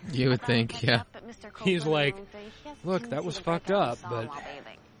dad? You would think, yeah. He's like, look, that was fucked up, but,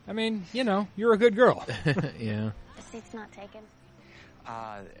 I mean, you know, you're a good girl. Yeah. The seat's not taken.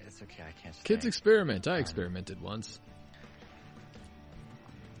 It's okay, I can't stay. Kids experiment. I experimented once.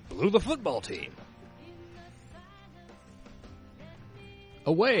 Blew the football team.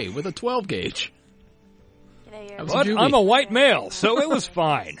 Away with a 12 gauge. But I'm a white male, so it was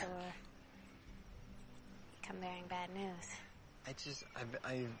fine. Come bearing bad news. I just,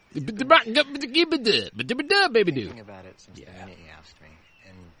 baby do. thinking about it since the minute you asked me,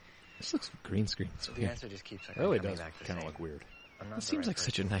 and This looks green screen. so the answer just keeps It really coming does back the kind of same. look weird. I'm not It the seems right like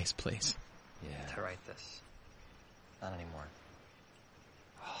such a person nice place. Yeah. to write this. Not anymore.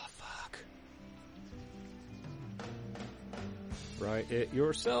 Oh, fuck. Write it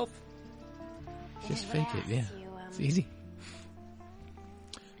yourself. Just fake it, yeah. It's easy.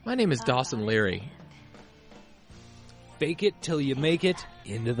 My name is Dawson Leary. Fake it till you make it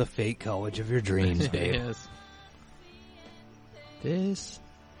into the fake college of your dreams, babe. Yes. This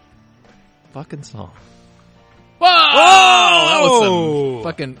fucking song. Whoa! That was some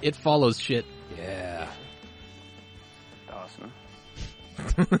fucking It Follows shit. Yeah. Dawson.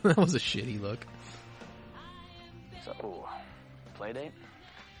 That was a shitty look. So, play date?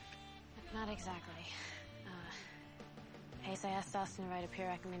 Not exactly. Pace, I asked Dawson to write a peer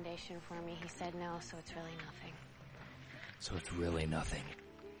recommendation for me. He said no, so it's really nothing. So it's really nothing.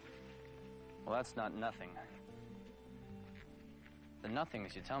 Well, that's not nothing. The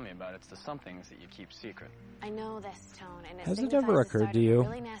nothings you tell me about, it's the somethings that you keep secret. I know this tone, and Has it signifies ever the occurred start to of a you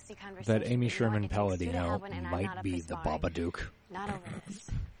really nasty that conversation, Amy but Sherman you know, it takes two to Palladino have one, and I'm might not up be for the sparring. Babadook? Not over this.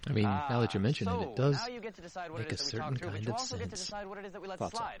 I mean, now that you mention it, it does now you get to decide what make it a is that we talk certain through, but kind you of also get to sense. decide what it is that we let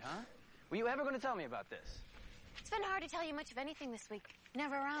Thought so. slide, huh? Were you ever going to tell me about this? It's been hard to tell you much of anything this week.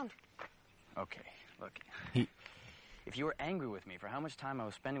 Never around. Okay, look. He- If you were angry with me for how much time I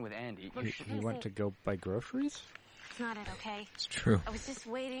was spending with Andy, you should... He went to go buy groceries? It's not it, okay? It's true. I was just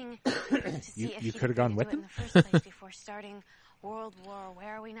waiting to see if you he'd could have gone agree with to it him? in the first place before starting World War.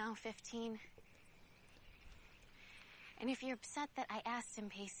 Where are we now? 15? And if you're upset that I asked him,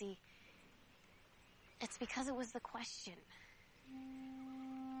 Pacey, it's because it was the question.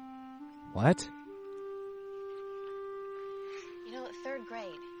 What? You know, at 3rd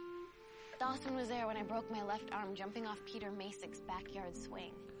grade, Dawson was there when I broke my left arm jumping off Peter Masick's backyard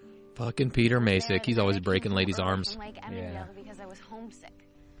swing. Fucking Peter Masick. He's always breaking ladies' arms. From Lake Emmondale because I was homesick.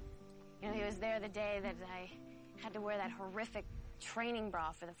 You know, he was there the day that I had to wear that horrific training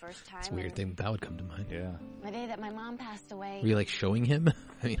bra for the first time. It's a weird thing that would come to mind. Yeah. The day that my mom passed away. Were you like showing him?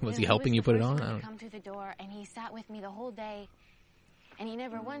 I mean, was he helping you put it on? I He don't come through the door and he sat with me the whole day, and he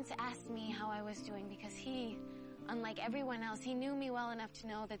never once asked me how I was doing because he, unlike everyone else, he knew me well enough to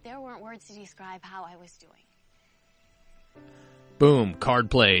know that there weren't words to describe how I was doing. Boom. Card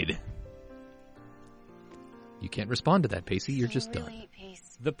played. You can't respond to that, Pacey. You're just done.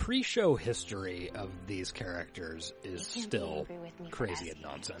 The pre-show history of these characters is still crazy and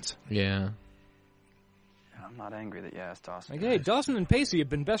nonsense. Yeah. I'm not angry that you asked Dawson. Like, hey, Dawson and Pacey have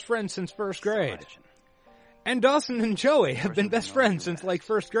been best friends since 1st grade. And Dawson and Joey have been best friends since, like,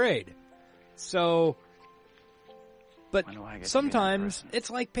 1st grade. So... But sometimes it's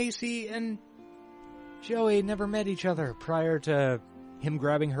like Pacey and Joey never met each other prior to him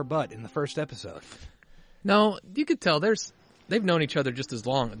grabbing her butt in the first episode. No, you could tell there's they've known each other just as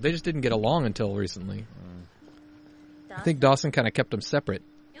long. They just didn't get along until recently. I think Dawson kind of kept them separate.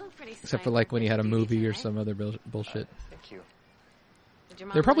 Except for like when he had a movie or some other bullshit. Thank you.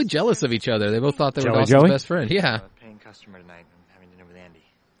 They're probably jealous of each other. They both thought they were Dawson's Joey? best friend. Yeah. Paying customer tonight and having dinner with Andy.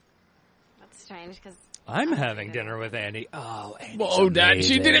 That's strange because I'm having dinner with Andy. Oh, Andy's Whoa, Dad,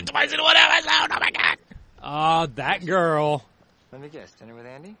 she did it twice in one episode. Oh my God. Oh, that girl. Let me guess, dinner with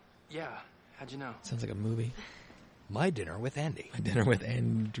Andy? Yeah. How'd you know? Sounds like a movie. My dinner with Andy. My dinner with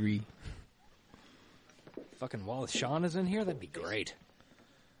Andrew. Fucking Wallace Shawn is in here? That'd be great.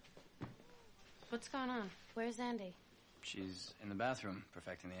 what's going on? Where's Andy? She's in the bathroom,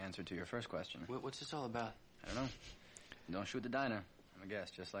 perfecting the answer to your first question. What's this all about? I don't know. Don't shoot the diner. I'm a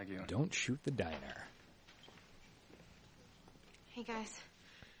guest, just like you. Don't shoot the diner. Hey, guys.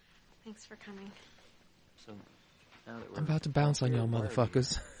 Thanks for coming. So, now that we're I'm about to bounce on y'all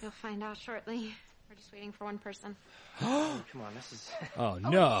motherfuckers. You'll find out shortly. We're just waiting for one person. Oh, come on, this is... Oh,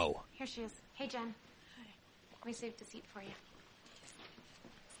 no. Here she is. Hey, Jen. Hi. We saved a seat for you.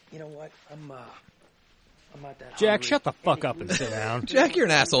 You know what? I'm not that Jack, hungry. shut the fuck up and sit down. Jack, you're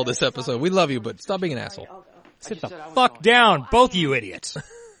an asshole this episode. We love you, but stop being an asshole. Sit the fuck down, both you idiots.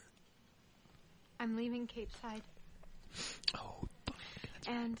 I'm leaving Cape Side. Oh,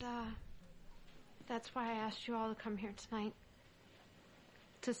 and, that's why I asked you all to come here tonight.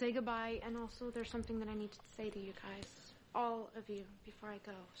 To say goodbye, and also there's something that I need to say to you guys. All of you, before I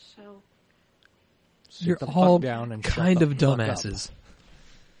go, so... You're the fuck all down and kind shut of the fuck dumbasses.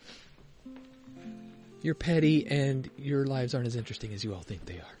 You're petty, and your lives aren't as interesting as you all think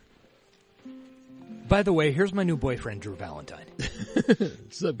they are. By the way, here's my new boyfriend, Drew Valentine.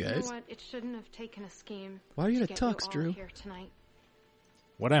 What's up, You guys? know what? It shouldn't have taken a scheme. Why are you in a to get you tux, all Drew? Here tonight.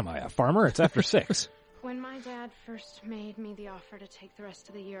 What am I, a farmer? It's after 6. When my dad first made me the offer to take the rest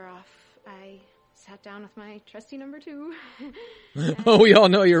of the year off, I sat down with my trusty number 2. Oh, we all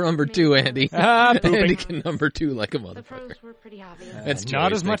know you're number 2, Andy. Ah, pooping. Andy can number 2 like a The motherfucker. pros were pretty obvious. That's not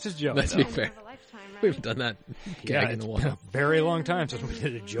Joey's as much thing. as Joey, Let's though. be fair. Of a lifetime, right? We've done that gag in it's a been a while. very long time since we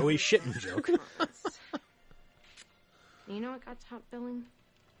did a Joey shitting joke. You know what got top billing?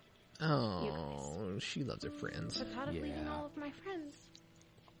 Oh, she loves her friends. The thought of leaving all of my friends.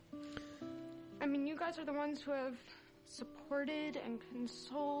 I mean, you guys are the ones who have supported and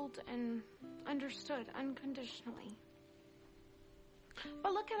consoled and understood unconditionally.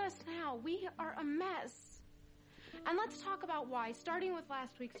 But look at us now. We are a mess. And let's talk about why, starting with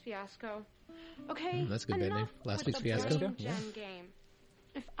last week's fiasco. Okay? That's a good band name. Enough Last with week's the fiasco? blame Yeah. Jen game.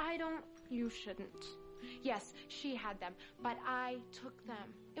 If I don't, you shouldn't. Yes, she had them, but I took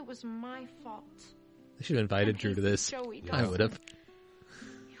them. It was my fault. I should have invited Drew to this. Joey I does. would have.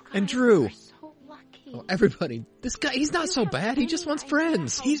 And Drew. So lucky. Oh, everybody. This guy, he's not so bad. He just wants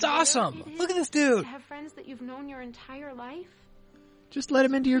friends. He's awesome. Look at this dude. To have friends that you've known your entire life. Just let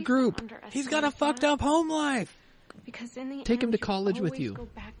him into your group. He's got a fucked up home life. Because in the Take him end, to you college with always you. Go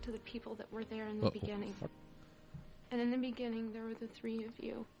back to the people that were there in the Uh-oh. beginning. And in the beginning, there were the 3 of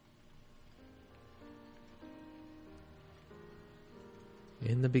you.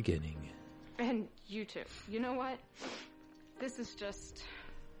 In the beginning. And you too. You know what? This is just...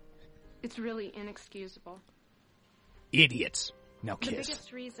 It's really inexcusable. Idiots. Now The kiss.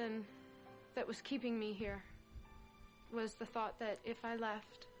 biggest reason that was keeping me here was the thought that if I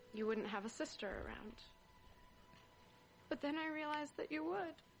left, you wouldn't have a sister around. But then I realized that you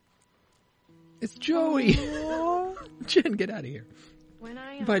would. It's Joey. Jen, get out of here. When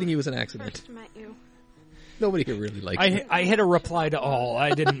I Inviting you was an accident. first met you. Nobody here really likes you. I hit a reply to all.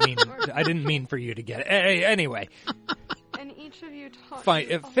 I didn't mean for you to get it. Anyway, And each of you taught fine.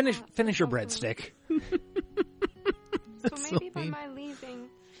 me a Finish your lot breadstick. So so maybe by mean. my leaving,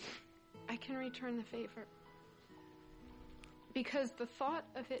 I can return the favor. Because the thought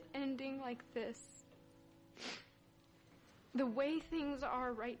of it ending like this, the way things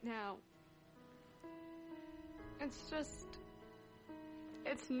are right now,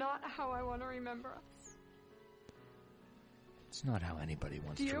 it's not how I want to remember us. It's not how anybody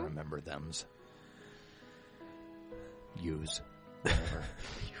wants Do to you? remember thems. Use. Whatever.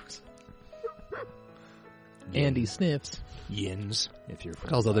 Andy sniffs. Yins, if you're from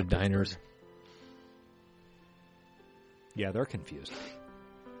Calls other Black diners. Pittsburgh. Yeah, they're confused.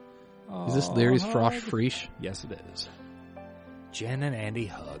 Is this Larry's Oh, Frosh Freesh? Yes, it is. Jen and Andy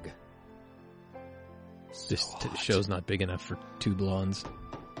hug. This show's not big enough for 2 blondes.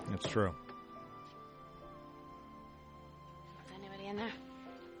 That's true. Is anybody in there?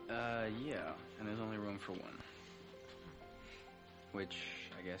 Yeah, and there's only room for 1. Which,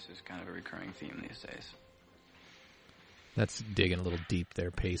 I guess, is kind of a recurring theme these days. That's digging a little deep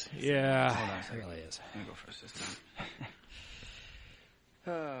there, Pace. Yeah, Hold on a it second. really is. I'm gonna go first this time.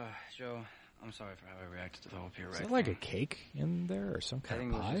 Joe, I'm sorry for how I reacted to the whole Pure Is Red that like thing. a cake in there or some I kind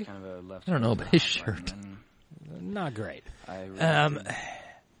think of it was pie? just kind of a left. I don't know, but his shirt. Not great. I reacted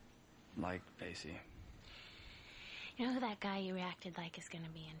like Pacey. You know who that guy you reacted like is going to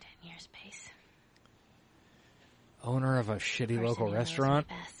be in 10 years, Pace? Owner of a shitty Person local who knows restaurant.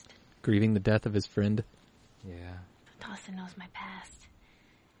 me best. Grieving the death of his friend. Yeah. Dawson knows my past.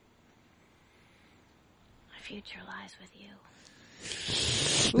 My future lies with you.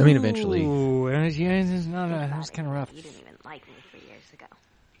 I mean, eventually. Ooh, yeah, it's not a. It's kind of rough. You didn't even like me 3 years ago.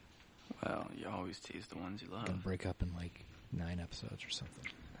 Well, you always tease the ones you love. Gonna break up in like 9 episodes or something.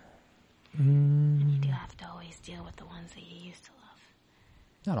 And you do have to always deal with the ones that you used to love.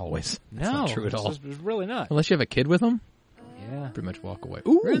 Not always. That's No, not true at all. It's really not. Unless you have a kid with them. Yeah. Pretty much walk away.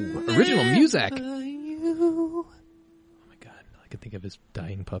 Ooh, original music. Oh my god, I can think of his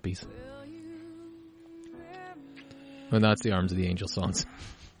dying puppies. Well, that's the Arms of the Angel songs.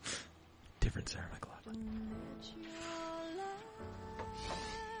 Different Sarah McLachlan.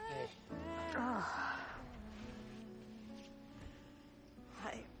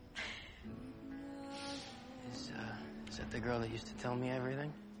 Hi. Is that the girl that used to tell me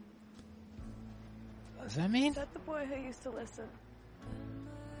everything? What does that mean? Is that the boy who used to listen?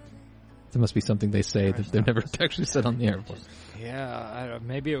 There must be something they say that they've never actually said on the air before. Yeah,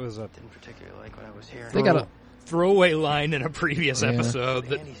 maybe it was a. Didn't particularly like what I was hearing. They got a throwaway line in a previous episode.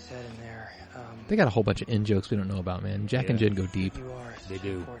 That Andy said in there. They got a whole bunch of in jokes we don't know about, man. Jack and Jen go deep. You are They such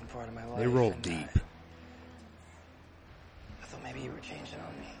an do. important part of my life. They roll and, deep. I thought maybe you were changing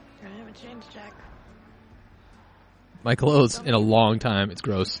on me. I haven't changed, Jack. My clothes in a long time. It's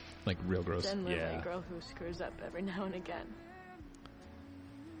gross. Like, real gross. Generally Yeah. a girl who screws up every now and again.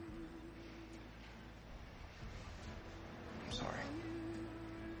 I'm sorry.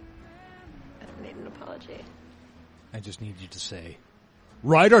 I don't need an apology. I just need you to say,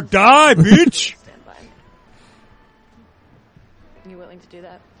 "Ride or die, bitch." Stand by me. You willing to do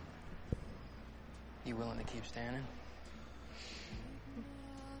that? You willing to keep standing?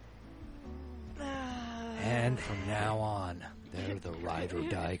 And from now on, they're the ride or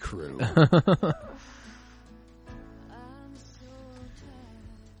die crew.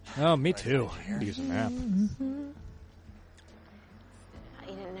 Oh, me too. I could use a nap. You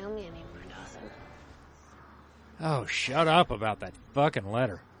didn't know me anymore, Dawson. Oh, shut up about that fucking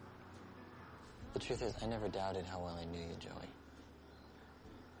letter. The truth is, I never doubted how well I knew you, Joey.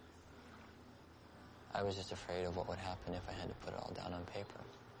 I was just afraid of what would happen if I had to put it all down on paper.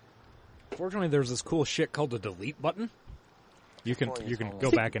 Fortunately, there's this cool shit called the delete button. You can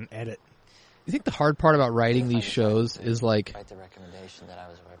go back and edit. You think the hard part about writing these shows is like, Write the recommendation that I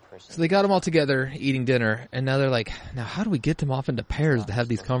was the right person. so they got them all together eating dinner, and now they're like, now how do we get them off into pairs to have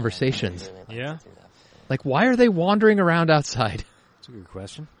these conversations? Yeah. Like, why are they wandering around outside? That's a good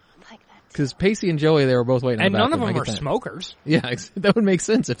question. Because Pacey and Joey, they were both waiting. And in the none of bathroom. them I are get that. smokers. Yeah, that would make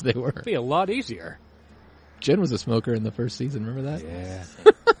sense if they were. It'd be a lot easier. Jen was a smoker in the first season. Remember that? Yeah.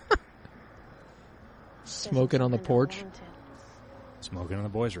 Smoking on the porch. Smoking in the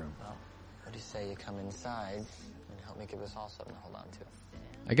boys' room. Well, what do you say you come inside and help me give us all something to hold on to?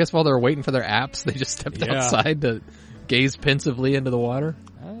 I guess while they were waiting for their apps, they just stepped Yeah. outside to gaze pensively into the water.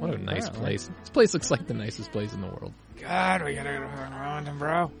 What a nice apparently. place. This place looks like the nicest place in the world. God, we gotta go to Arlington,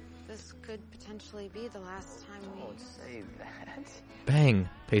 bro. This could potentially be the last time we... Don't say that. Bang.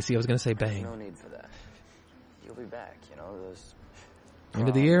 Pacey, I was going to say bang. No need for that. You'll be back, you know, those... End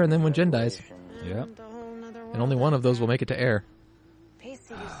of the year, and then when Jen dies. Yeah. And a whole nother And only one of those will make it to air.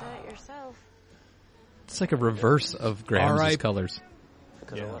 Pacey, you said it yourself. It's like a reverse of Graham's R.I.P. colors.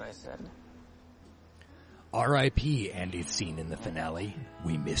 Because of what I said. R.I.P. Andy's scene in the finale.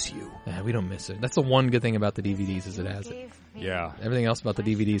 We miss you. Yeah, we don't miss it. That's the one good thing about the DVDs is it has it. Yeah. Everything else about the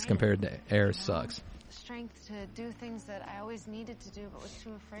DVDs compared to air sucks. The strength to do things that I always needed to do but was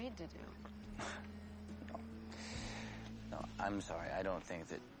too afraid to do. No, I'm sorry. I don't think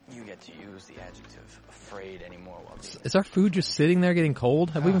that you get to use the adjective afraid anymore while being Is our food just sitting there getting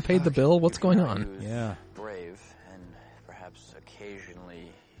cold? Have we even paid the bill? What's going on? Yeah. brave and perhaps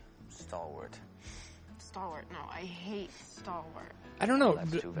occasionally stalwart. Stalwart. No, I hate stalwart. I don't know.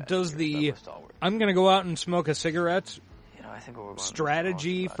 Does the I'm going to go out and smoke a cigarette You know, I think what we're going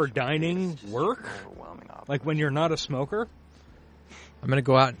strategy for dining work? Like when you're not a smoker? I'm going to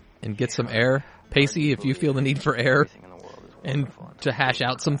go out and get some air. Pacey, if you feel the need for air and to hash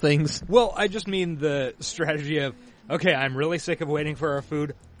out some things. Well, I just mean the strategy of, okay, I'm really sick of waiting for our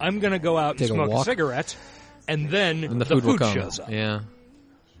food. I'm going to go out and Take a smoke a walk. cigarette, and then And the the food will come. shows up. Yeah.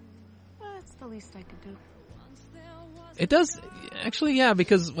 Well, that's the least I could do. It does. Actually, yeah,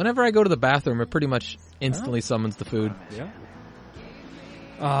 because whenever I go to the bathroom, it pretty much instantly summons the food. Yeah.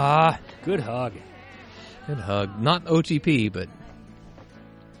 Good hug. Good hug. Not OTP, but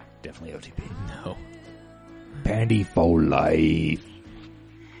definitely OTP. No. Pandy for life.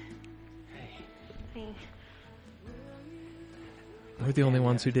 We're the only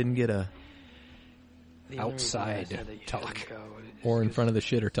ones who didn't get a outside talk. Or in front of the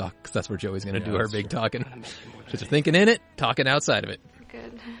shitter talk, because that's where Joey's going to do our big talking. Just thinking in it, talking outside of it.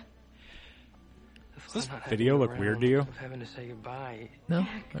 Good. Does this video look weird to you? Having to say goodbye. No,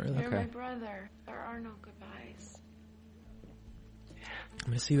 not really. You're my Okay. brother. There are no goodbyes. I'm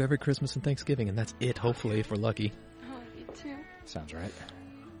going to see you every Christmas and Thanksgiving, and that's it, hopefully, if we're lucky. I love you too. Sounds right.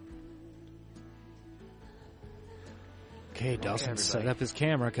 Okay, Dawson set up his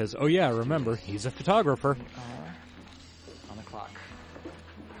camera because, oh yeah, remember, he's a photographer. On the clock.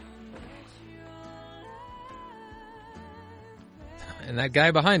 And that guy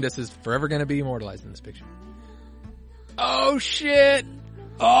behind us is forever going to be immortalized in this picture. Oh, shit!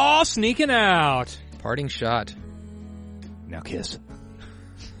 Oh, sneaking out. Parting shot. Now kiss.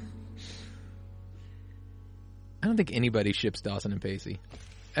 I don't think anybody ships Dawson and Pacey.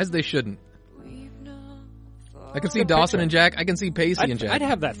 As they shouldn't. I can see Dawson and Jack. I can see Pacey and Jack. I'd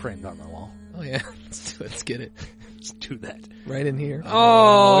have that framed on my wall. Oh, yeah. Let's get it. Let's do that. Right in here.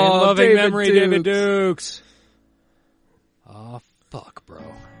 Oh, in loving David memory, Dukes. David Dukes. Oh, fuck, bro.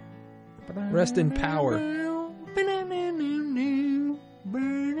 Rest in power.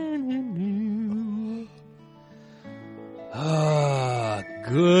 Ah,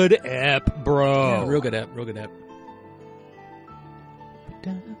 good ep, bro. Yeah, real good ep. Real good ep.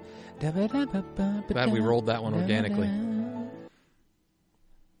 Glad we rolled that one organically.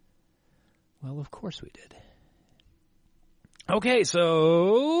 Well, of course we did. Okay,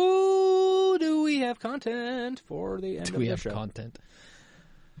 so do we have content for the end of the show? Do we have content?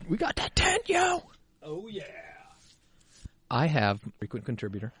 We got that tent, yo! Oh, yeah. I have frequent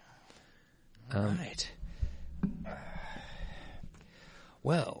contributor. Right.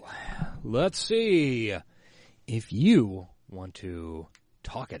 Well, let's see. If you want to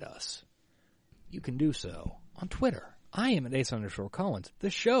talk at us, you can do so on Twitter. I am at Ace_Collins. The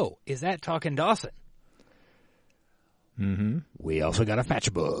show is at Talkin' Dawson. Mm-hmm. We also got a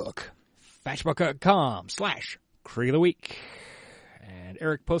Fatchbook. Fatchbook.com/Creek of the Week. And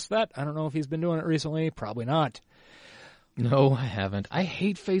Eric posts that. I don't know if he's been doing it recently. Probably not. No, I haven't. I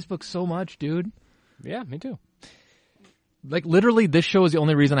hate Facebook so much, dude. Yeah, me too. Like, literally, this show is the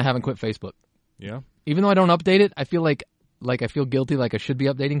only reason I haven't quit Facebook. Yeah. Even though I don't update it, I feel like I feel guilty, like I should be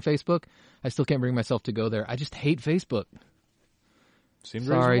updating Facebook. I still can't bring myself to go there. I just hate Facebook. Seems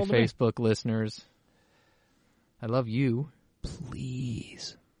Sorry, reasonable to me. Facebook listeners. I love you.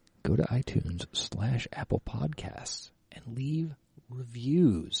 Please go to iTunes/Apple Podcasts and leave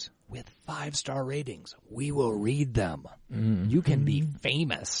reviews with 5-star ratings. We will read them. You can be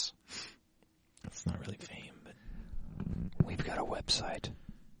famous. It's not really fame, but we've got a website.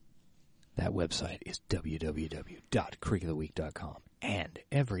 That website is www.creekoftheweek.com. And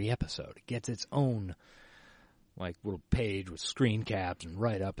every episode gets its own like little page with screen caps and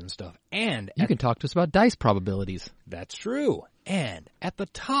write-up and stuff. And you can talk to us about dice probabilities. That's true. And at the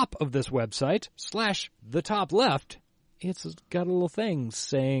top of this website, /the top left, it's got a little thing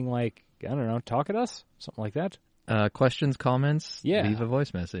saying like, I don't know, talk at us? Something like that. Questions, comments, Yeah. leave a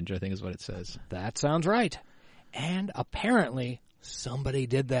voice message, I think is what it says. That sounds right. And apparently somebody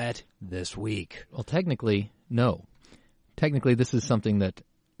did that this week. Well, technically, no. Technically, this is something that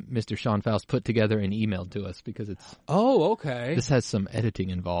Mr. Sean Faust put together and emailed to us because it's... Oh, okay. This has some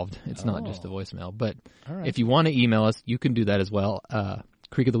editing involved. It's not just a voicemail. But All right. if you want to email us, you can do that as well.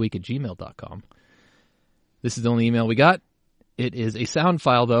 creekoftheweek@gmail.com. This is the only email we got. It is a sound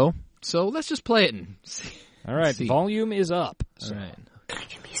file, though. So let's just play it and see. All right, see. volume is up. All right. I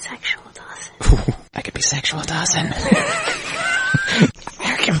can be sexual, Dawson. I could be sexual, Dawson.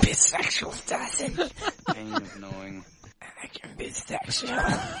 I can be sexual, Dawson. Pain of knowing. I can be sexual.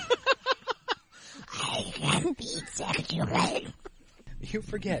 I can be sexual. You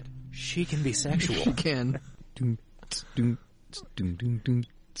forget, she can be sexual. She can. I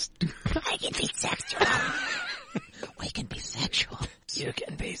can be sexual. We can be sexual. You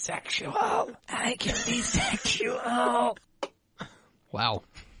can be sexual. I can be sexual. Wow.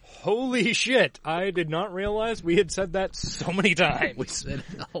 Holy shit. I did not realize we had said that so many times. We said it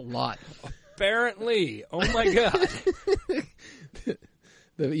a lot. Apparently. Oh my god.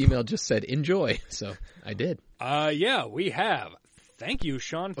 The email just said, enjoy. So I did. Yeah, we have. Thank you,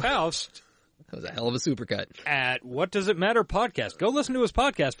 Sean Faust. That was a hell of a supercut. At What Does It Matter podcast. Go listen to his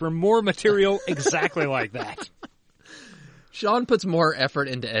podcast for more material exactly like that. Sean puts more effort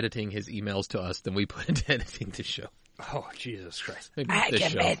into editing his emails to us than we put into editing the show. Oh, Jesus Christ. I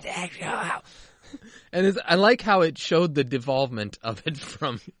can be sexual. And I like how it showed the devolvement of it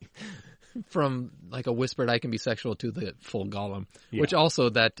from like a whispered I can be sexual to the full Gollum, which also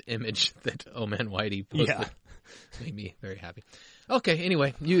that image that Oh Man Whitey posted made me very happy. Okay,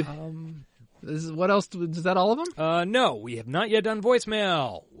 anyway, what else? Is that all of them? No, we have not yet done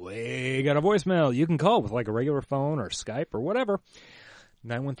voicemail. We got a voicemail. You can call with like a regular phone or Skype or whatever.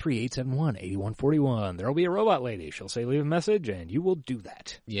 913-871-8141. There'll be a robot lady. She'll say leave a message and you will do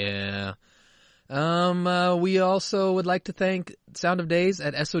that. Yeah. We also would like to thank Sound of Days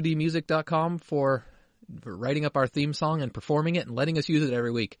at SODmusic.com for writing up our theme song and performing it and letting us use it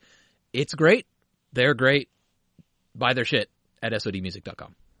every week. It's great. They're great. Buy their shit at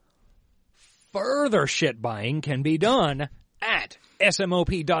SODmusic.com. Further shit buying can be done at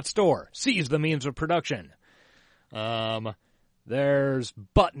smop.store. Seize the means of production. There's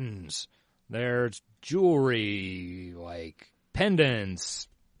buttons. There's jewelry, like pendants,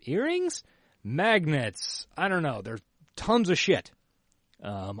 earrings, magnets. I don't know. There's tons of shit.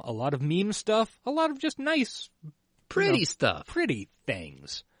 A lot of meme stuff. A lot of just nice, pretty stuff. Pretty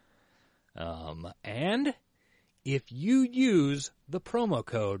things. And if you use the promo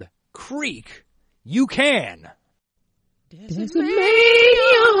code CREEK, you can. Designate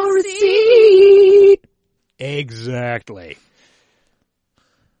your receipt. Exactly.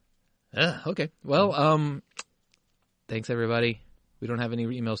 Okay. Well, thanks everybody. We don't have any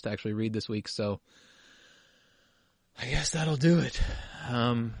emails to actually read this week, so I guess that'll do it.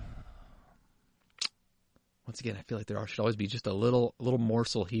 Once again, I feel like there should always be just a little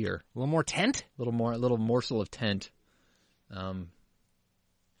morsel here. A little more tent? A little morsel of tent.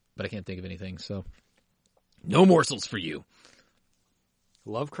 But I can't think of anything, so no morsels for you.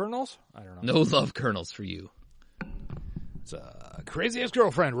 Love kernels? I don't know. No love kernels for you. It's Crazy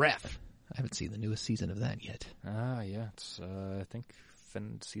Ex-Girlfriend, Ref. I haven't seen the newest season of that yet. Yeah. It's, I think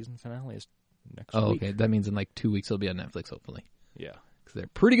season finale is next week. Oh, okay. That means in like 2 weeks it'll be on Netflix, hopefully. Yeah. Because they're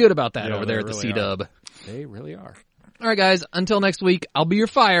pretty good about that over there at the C-Dub. They really are. All right, guys. Until next week, I'll be your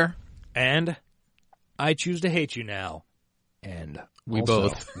fire. And I choose to hate you now. And we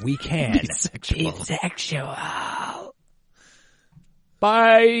can be sexual.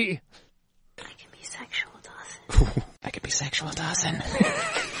 Bye. I can be sexual, Dawson. I can be sexual, Dawson.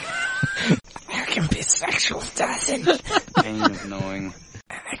 I can be sexual, Dawson. Pain of knowing.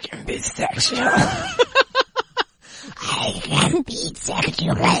 And I can be sexual. I can be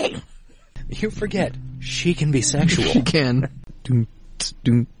sexual. You forget, she can be sexual. She can.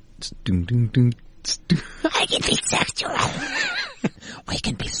 I can be sexual. We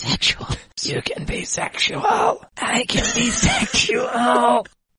can be sexual. You can be sexual. I can be sexual.